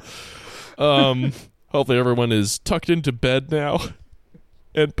 hopefully everyone is tucked into bed now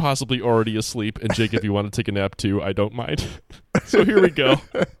and possibly already asleep. And Jake, if you want to take a nap too, I don't mind. So here we go.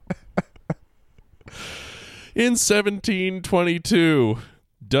 In 1722,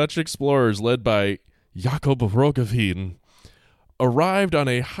 Dutch explorers led by Jacob Roggeveen arrived on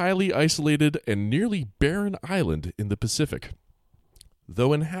a highly isolated and nearly barren island in the Pacific.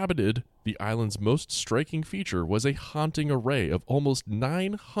 Though inhabited, the island's most striking feature was a haunting array of almost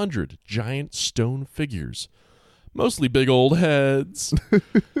 900 giant stone figures, mostly big old heads,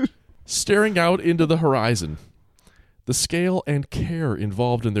 staring out into the horizon. The scale and care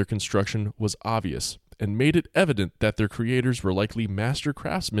involved in their construction was obvious and made it evident that their creators were likely master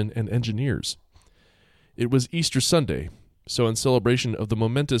craftsmen and engineers. It was Easter Sunday, so in celebration of the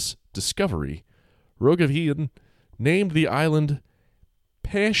momentous discovery, Roggeveen named the island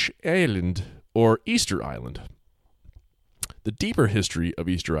Paaseiland, or Easter Island. The deeper history of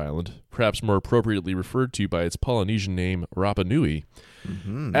Easter Island, perhaps more appropriately referred to by its Polynesian name Rapa Nui,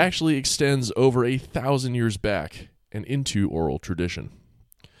 actually extends over 1,000 years back and into oral tradition.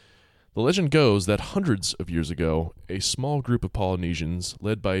 The legend goes that hundreds of years ago, a small group of Polynesians,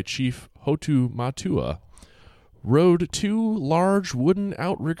 led by Chief Hotu Matua, rowed 2 large wooden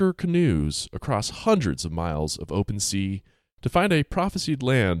outrigger canoes across hundreds of miles of open sea to find a prophesied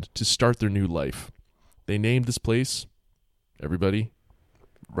land to start their new life. They named this place, everybody,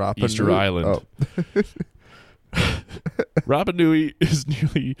 Rapa Easter Nui. Island. Rapa Nui is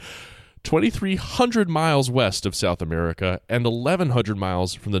nearly 2,300 miles west of South America and 1,100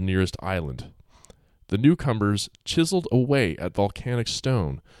 miles from the nearest island. The newcomers chiseled away at volcanic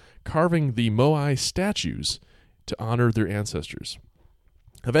stone, carving the Moai statues to honor their ancestors.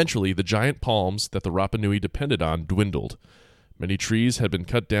 Eventually, the giant palms that the Rapa Nui depended on dwindled. Many trees had been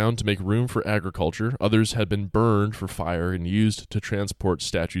cut down to make room for agriculture, others had been burned for fire and used to transport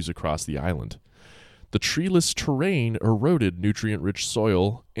statues across the island. The treeless terrain eroded nutrient-rich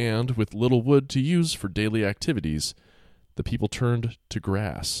soil, and with little wood to use for daily activities, the people turned to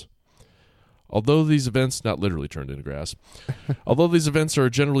grass. Although these events, not literally turned into grass, although these events are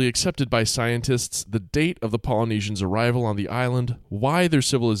generally accepted by scientists, the date of the Polynesians' arrival on the island, why their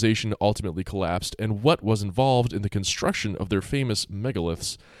civilization ultimately collapsed, and what was involved in the construction of their famous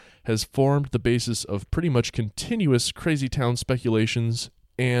megaliths has formed the basis of pretty much continuous crazy town speculations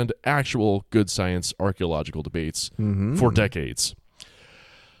and actual good science archaeological debates for decades.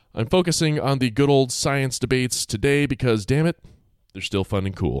 I'm focusing on the good old science debates today because, damn it, they're still fun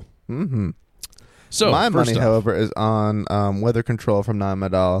and cool. So my money, off, however, is on weather control from Nan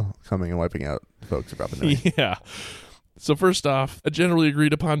Madol coming and wiping out folks at Rapa Nui. Yeah. So first off, a generally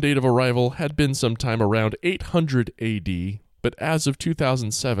agreed upon date of arrival had been sometime around 800 AD, but as of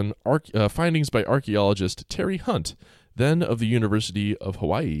 2007, findings by archaeologist Terry Hunt, then of the University of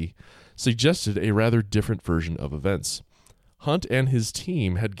Hawaii, suggested a rather different version of events. Hunt and his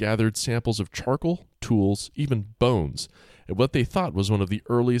team had gathered samples of charcoal, tools, even bones, at what they thought was one of the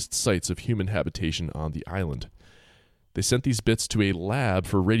earliest sites of human habitation on the island. They sent these bits to a lab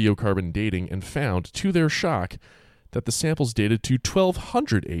for radiocarbon dating and found, to their shock, that the samples dated to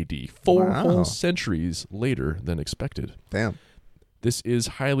 1200 AD, 4 whole centuries later than expected. Damn. This is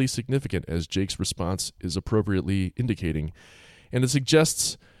highly significant, as Jake's response is appropriately indicating, and it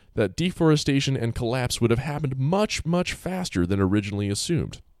suggests that deforestation and collapse would have happened much, much faster than originally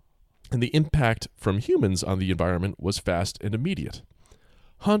assumed. and the impact from humans on the environment was fast and immediate.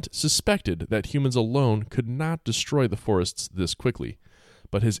 Hunt suspected that humans alone could not destroy the forests this quickly,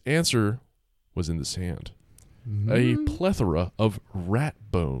 but his answer was in the sand. A plethora of rat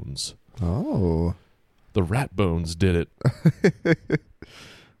bones. Oh. The rat bones did it.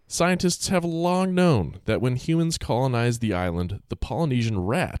 Scientists have long known that when humans colonized the island, the Polynesian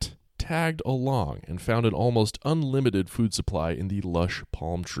rat tagged along and found an almost unlimited food supply in the lush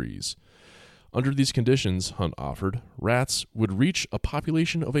palm trees. Under these conditions, Hunt offered, rats would reach a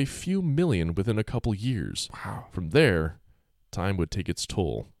population of a few million within a couple years. Wow. From there, time would take its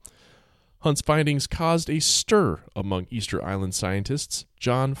toll. Hunt's findings caused a stir among Easter Island scientists,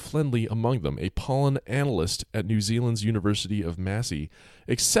 John Flenley among them, a pollen analyst at New Zealand's University of Massey,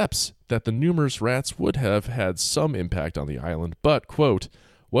 accepts that the numerous rats would have had some impact on the island, but, quote,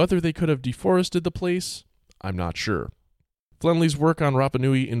 whether they could have deforested the place, I'm not sure. Flenley's work on Rapa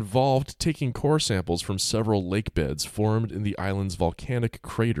Nui involved taking core samples from several lake beds formed in the island's volcanic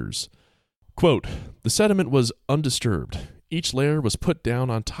craters. Quote, the sediment was undisturbed. Each layer was put down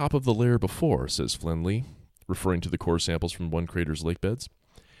on top of the layer before, says Flenley, referring to the core samples from one crater's lake beds.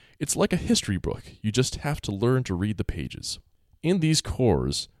 It's like a history book. You just have to learn to read the pages. In these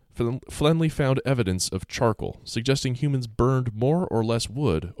cores, Flenley found evidence of charcoal, suggesting humans burned more or less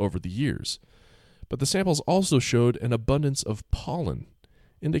wood over the years. But the samples also showed an abundance of pollen,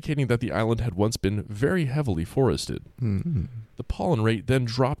 indicating that the island had once been very heavily forested. Mm-hmm. The pollen rate then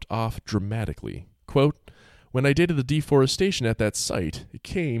dropped off dramatically. Quote, when I dated the deforestation at that site, it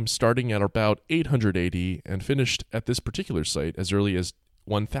came starting at about 800 AD and finished at this particular site as early as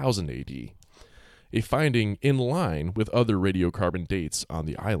 1000 AD, a finding in line with other radiocarbon dates on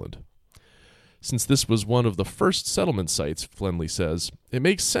the island. Since this was one of the first settlement sites, Flenley says, it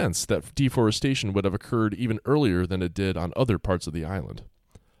makes sense that deforestation would have occurred even earlier than it did on other parts of the island.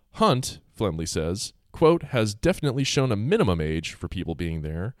 Hunt, Flenley says, quote, has definitely shown a minimum age for people being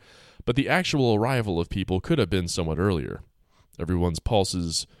there, but the actual arrival of people could have been somewhat earlier. Everyone's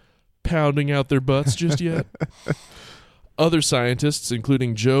pulses pounding out their butts just yet. Other scientists,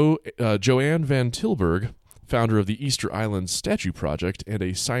 including Joanne Van Tilburg, founder of the Easter Island Statue Project and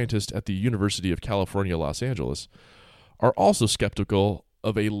a scientist at the University of California, Los Angeles, are also skeptical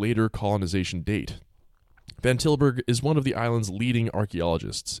of a later colonization date. Van Tilburg is one of the island's leading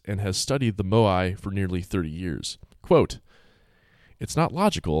archaeologists and has studied the Moai for nearly 30 years. Quote, it's not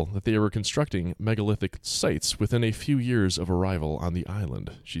logical that they were constructing megalithic sites within a few years of arrival on the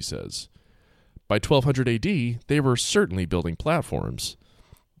island, she says. By 1200 AD, they were certainly building platforms,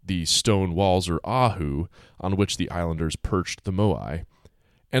 the stone walls or ahu, on which the islanders perched the Moai,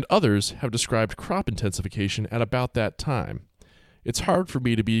 and others have described crop intensification at about that time. It's hard for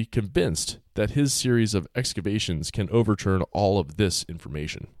me to be convinced that his series of excavations can overturn all of this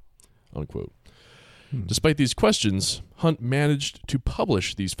information, unquote. Despite these questions, Hunt managed to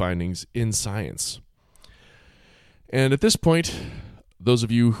publish these findings in Science. And at this point, those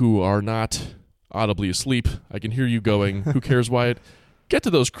of you who are not audibly asleep, I can hear you going, who cares, Wyatt? Get to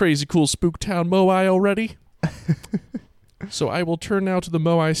those crazy cool Spooktown Moai already. So I will turn now to the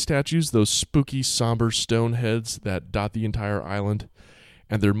Moai statues, those spooky, somber stone heads that dot the entire island,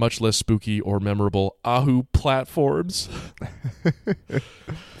 and their much less spooky or memorable ahu platforms.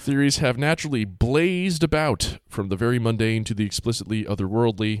 Theories have naturally blazed about, from the very mundane to the explicitly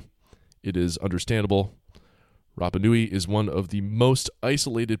otherworldly. It is understandable. Rapa Nui is one of the most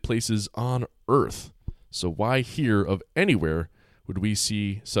isolated places on Earth, so why here of anywhere would we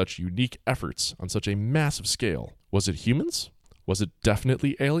see such unique efforts on such a massive scale? Was it humans? Was it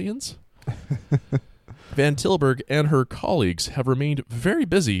definitely aliens? Van Tilburg and her colleagues have remained very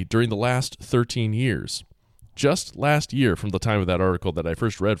busy during the last 13 years. Just last year, from the time of that article that I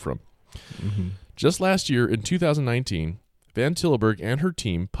first read from. Mm-hmm. Just last year, in 2019, Van Tilburg and her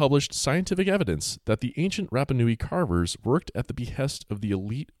team published scientific evidence that the ancient Rapa Nui carvers worked at the behest of the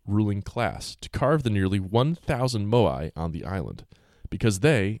elite ruling class to carve the nearly 1,000 Moai on the island, because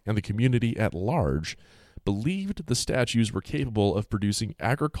they, and the community at large, believed the statues were capable of producing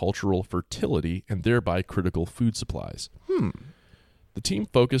agricultural fertility and thereby critical food supplies. The team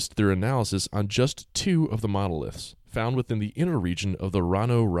focused their analysis on just 2 of the monoliths, found within the inner region of the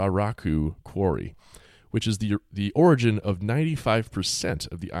Rano Raraku quarry, which is the origin of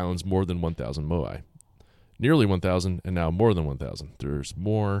 95% of the island's more than 1,000 Moai. Nearly 1,000, and now more than 1,000. There's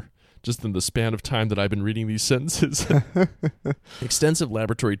more just in the span of time that I've been reading these sentences. Extensive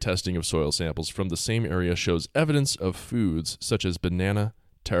laboratory testing of soil samples from the same area shows evidence of foods such as banana,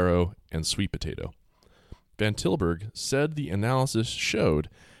 taro, and sweet potato. Van Tilburg said the analysis showed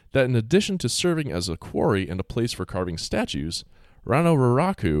that in addition to serving as a quarry and a place for carving statues, Rano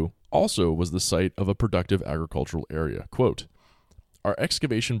Raraku also was the site of a productive agricultural area. Quote, our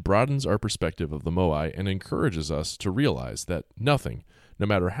excavation broadens our perspective of the Moai and encourages us to realize that nothing, no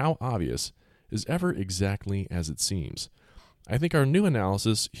matter how obvious, is ever exactly as it seems. I think our new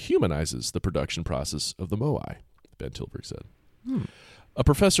analysis humanizes the production process of the Moai, Van Tilburg said. A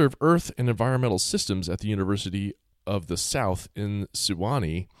professor of Earth and Environmental Systems at the University of the South in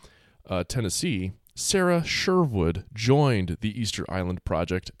Sewanee, Tennessee, Sarah Sherwood joined the Easter Island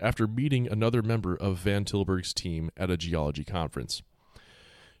Project after meeting another member of Van Tilburg's team at a geology conference.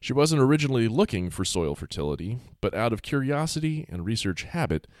 She wasn't originally looking for soil fertility, but out of curiosity and research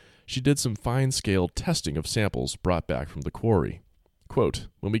habit, she did some fine-scale testing of samples brought back from the quarry. Quote,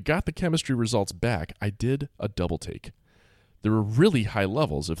 when we got the chemistry results back, I did a double take. There were really high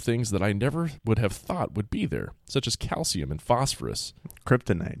levels of things that I never would have thought would be there, such as calcium and phosphorus.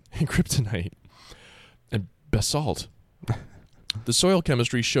 Kryptonite. And kryptonite. And basalt. The soil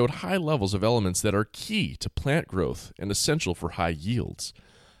chemistry showed high levels of elements that are key to plant growth and essential for high yields.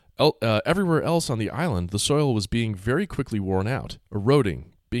 Everywhere else on the island, the soil was being very quickly worn out,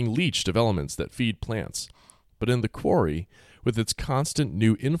 eroding, being leached of elements that feed plants. But in the quarry, with its constant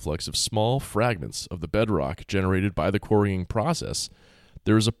new influx of small fragments of the bedrock generated by the quarrying process,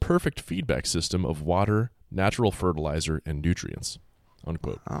 there is a perfect feedback system of water, natural fertilizer, and nutrients.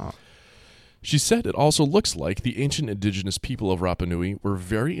 Unquote. Oh. She said it also looks like the ancient indigenous people of Rapa Nui were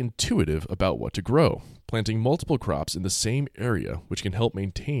very intuitive about what to grow, planting multiple crops in the same area, which can help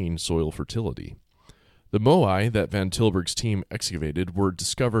maintain soil fertility. The Moai that Van Tilburg's team excavated were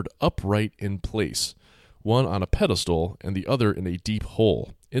discovered upright in place, one on a pedestal and the other in a deep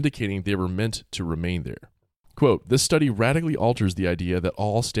hole, indicating they were meant to remain there. Quote, this study radically alters the idea that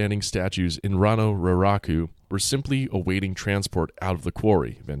all standing statues in Rano Raraku were simply awaiting transport out of the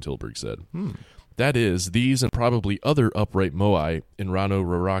quarry, Van Tilburg said. That is, these and probably other upright Moai in Rano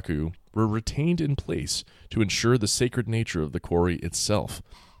Raraku were retained in place to ensure the sacred nature of the quarry itself.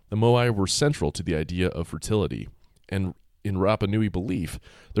 The Moai were central to the idea of fertility, and in Rapa Nui belief,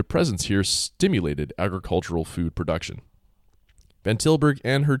 their presence here stimulated agricultural food production. Van Tilburg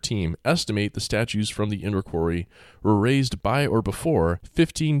and her team estimate the statues from the inner quarry were raised by or before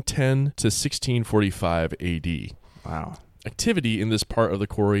 1510 to 1645 AD. Wow. Activity in this part of the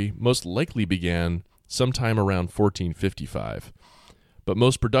quarry most likely began sometime around 1455, but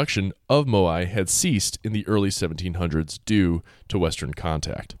most production of Moai had ceased in the early 1700s due to Western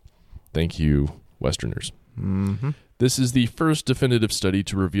contact. Thank you, Westerners. Mm-hmm. This is the first definitive study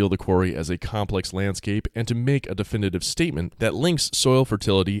to reveal the quarry as a complex landscape and to make a definitive statement that links soil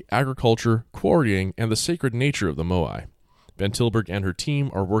fertility, agriculture, quarrying, and the sacred nature of the Moai. Van Tilburg and her team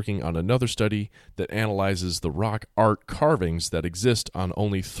are working on another study that analyzes the rock art carvings that exist on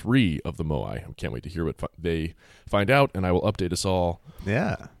only 3 of the Moai. I can't wait to hear what they find out, and I will update us all,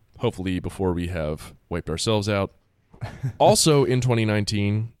 hopefully before we have wiped ourselves out. Also in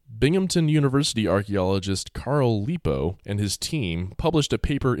 2019, Binghamton University archaeologist Carl Lipo and his team published a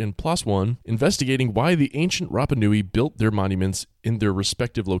paper in PLOS ONE investigating why the ancient Rapa Nui built their monuments in their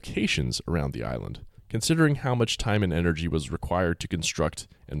respective locations around the island, considering how much time and energy was required to construct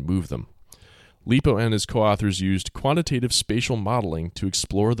and move them. Lipo and his co-authors used quantitative spatial modeling to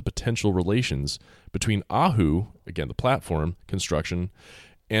explore the potential relations between Ahu, again the platform, construction,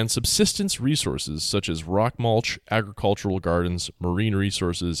 and subsistence resources such as rock mulch, agricultural gardens, marine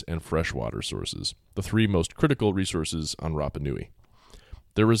resources, and freshwater sources, the 3 most critical resources on Rapa Nui.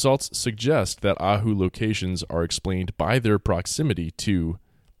 Their results suggest that Ahu locations are explained by their proximity to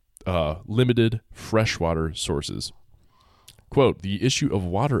limited freshwater sources. Quote, the issue of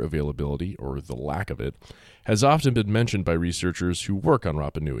water availability, or the lack of it, has often been mentioned by researchers who work on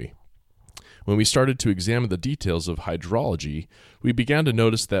Rapa Nui. When we started to examine the details of hydrology, we began to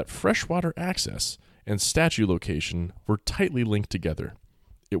notice that freshwater access and statue location were tightly linked together.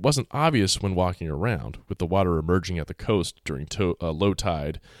 It wasn't obvious when walking around, with the water emerging at the coast during low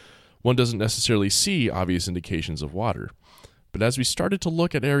tide. One doesn't necessarily see obvious indications of water. But as we started to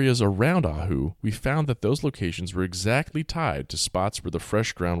look at areas around Ahu, we found that those locations were exactly tied to spots where the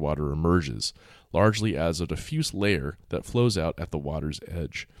fresh groundwater emerges, largely as a diffuse layer that flows out at the water's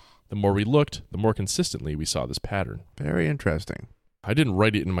edge. The more we looked, the more consistently we saw this pattern. Very interesting. I didn't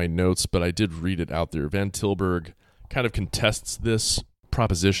write it in my notes, but I did read it out there. Van Tilburg kind of contests this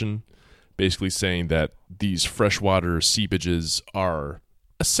proposition, basically saying that these freshwater seepages are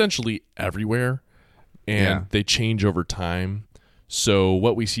essentially everywhere, and they change over time. So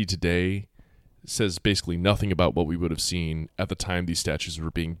what we see today says basically nothing about what we would have seen at the time these statues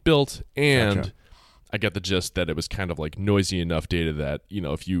were being built, and Gotcha. I get the gist that it was kind of like noisy enough data that,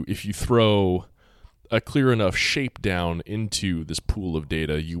 if you throw a clear enough shape down into this pool of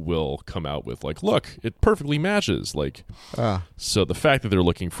data, you will come out with like, look, it perfectly matches. Like, so the fact that they're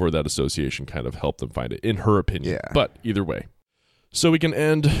looking for that association kind of helped them find it, in her opinion. Yeah. But either way. So we can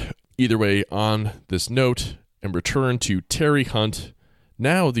end either way on this note and return to Terry Hunt,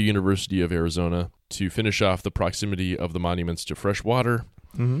 now the University of Arizona, to finish off the proximity of the monuments to fresh water.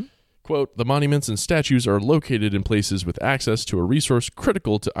 Mm-hmm. Quote, the monuments and statues are located in places with access to a resource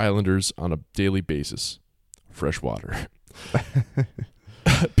critical to islanders on a daily basis. Fresh water.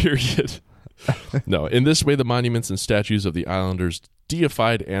 Period. No, in this way, the monuments and statues of the islanders'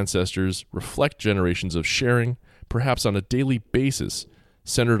 deified ancestors reflect generations of sharing, perhaps on a daily basis,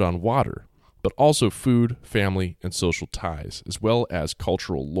 centered on water, but also food, family, and social ties, as well as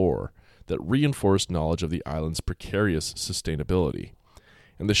cultural lore that reinforce knowledge of the island's precarious sustainability.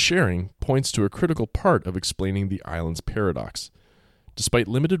 And the sharing points to a critical part of explaining the island's paradox. Despite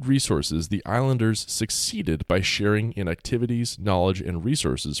limited resources, the islanders succeeded by sharing in activities, knowledge, and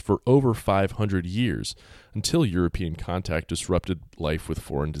resources for over 500 years, until European contact disrupted life with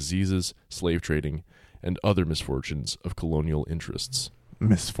foreign diseases, slave trading, and other misfortunes of colonial interests.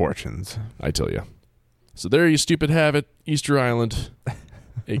 Misfortunes. I tell you. So there you stupid have it, Easter Island,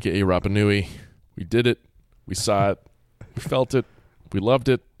 a.k.a. Rapa Nui. We did it. We saw it. We felt it. We loved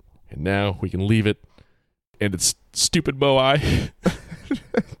it, and now we can leave it, and it's stupid Moai.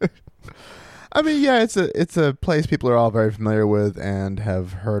 I mean, yeah, it's a place people are all very familiar with and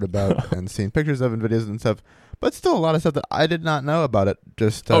have heard about and seen pictures of and videos and stuff, but still a lot of stuff that I did not know about it.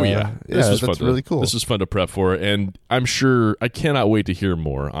 Just this was that's fun really cool. This was fun to prep for, and I'm sure I cannot wait to hear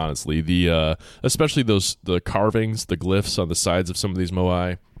more. Honestly, the especially the carvings, the glyphs on the sides of some of these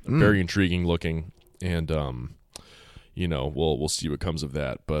Moai, very intriguing looking, and we'll see what comes of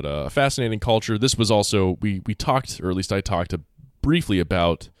that. But a fascinating culture. This was also, we talked, or at least I talked briefly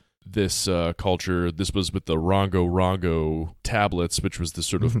about this culture. This was with the Rongo tablets, which was the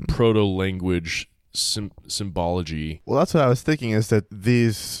sort of proto-language symbology. Well, that's what I was thinking, is that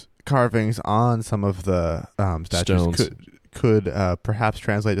these carvings on some of the statues Stones. could perhaps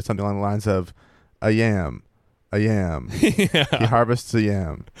translate to something along the lines of a yam. Yeah. He harvests a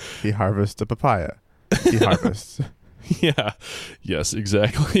yam. He harvests a papaya. He harvests... Yeah. Yes,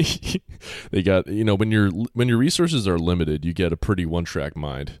 exactly. They got, when your resources are limited, you get a pretty one-track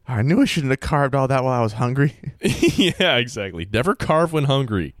mind. I knew I shouldn't have carved all that while I was hungry. Yeah, exactly. Never carve when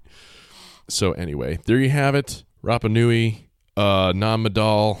hungry. So anyway, there you have it. Rapa Nui, Nam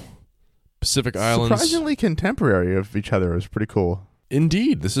Madal, Pacific Islands. Surprisingly contemporary of each other. It was pretty cool.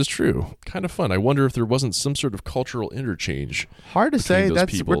 Indeed, this is true. Kind of fun. I wonder if there wasn't some sort of cultural interchange. Hard to say.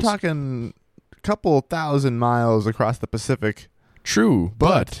 We're talking couple thousand miles across the Pacific. True,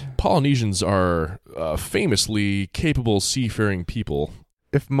 but Polynesians are famously capable seafaring people.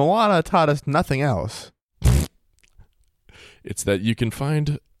 If Moana taught us nothing else, it's that you can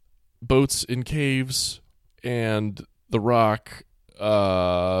find boats in caves and the Rock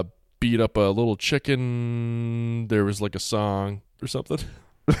beat up a little chicken. There was like a song or something.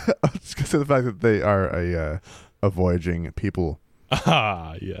 Just because of the fact that they are a voyaging people.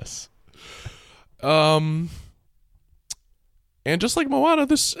 Ah, yes. And just like Moana,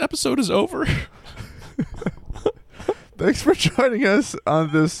 this episode is over. Thanks for joining us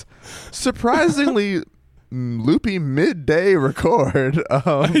on this surprisingly loopy midday record.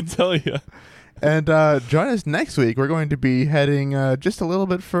 I tell you. And join us next week. We're going to be heading just a little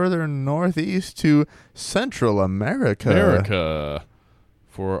bit further northeast to Central America.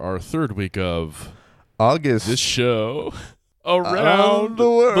 For our third week of August. This show. Around the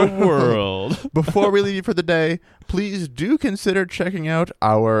world. Before we leave you for the day, please do consider checking out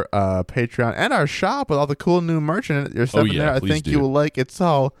our Patreon and our shop with all the cool new merch in it. There's stuff in there I think you will like. It's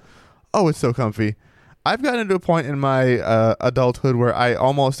so comfy. I've gotten to a point in my adulthood where I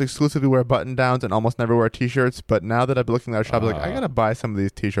almost exclusively wear button-downs and almost never wear T-shirts, but now that I've been looking at our shop, I'm like, I gotta buy some of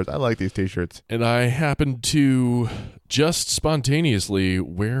these T-shirts. I like these T-shirts. And I happened to just spontaneously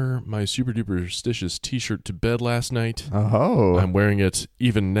wear my super duper stitious T-shirt to bed last night. Oh. I'm wearing it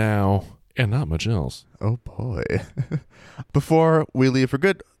even now, and not much else. Oh, boy. Before we leave for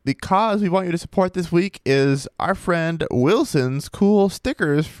good, the cause we want you to support this week is our friend Wilson's cool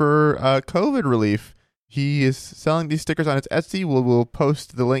stickers for COVID relief. He is selling these stickers on his Etsy. We'll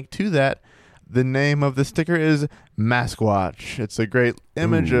post the link to that. The name of the sticker is Maskwatch. It's a great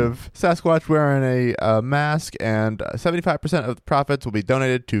image of Sasquatch wearing a mask, and 75% of the profits will be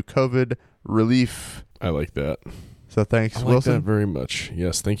donated to COVID relief. I like that. So thanks, I like Wilson. that very much.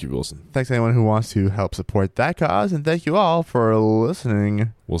 Yes, thank you, Wilson. Thanks anyone who wants to help support that cause, and thank you all for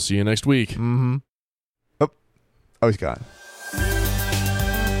listening. We'll see you next week. Mm-hmm. Oh, he's gone.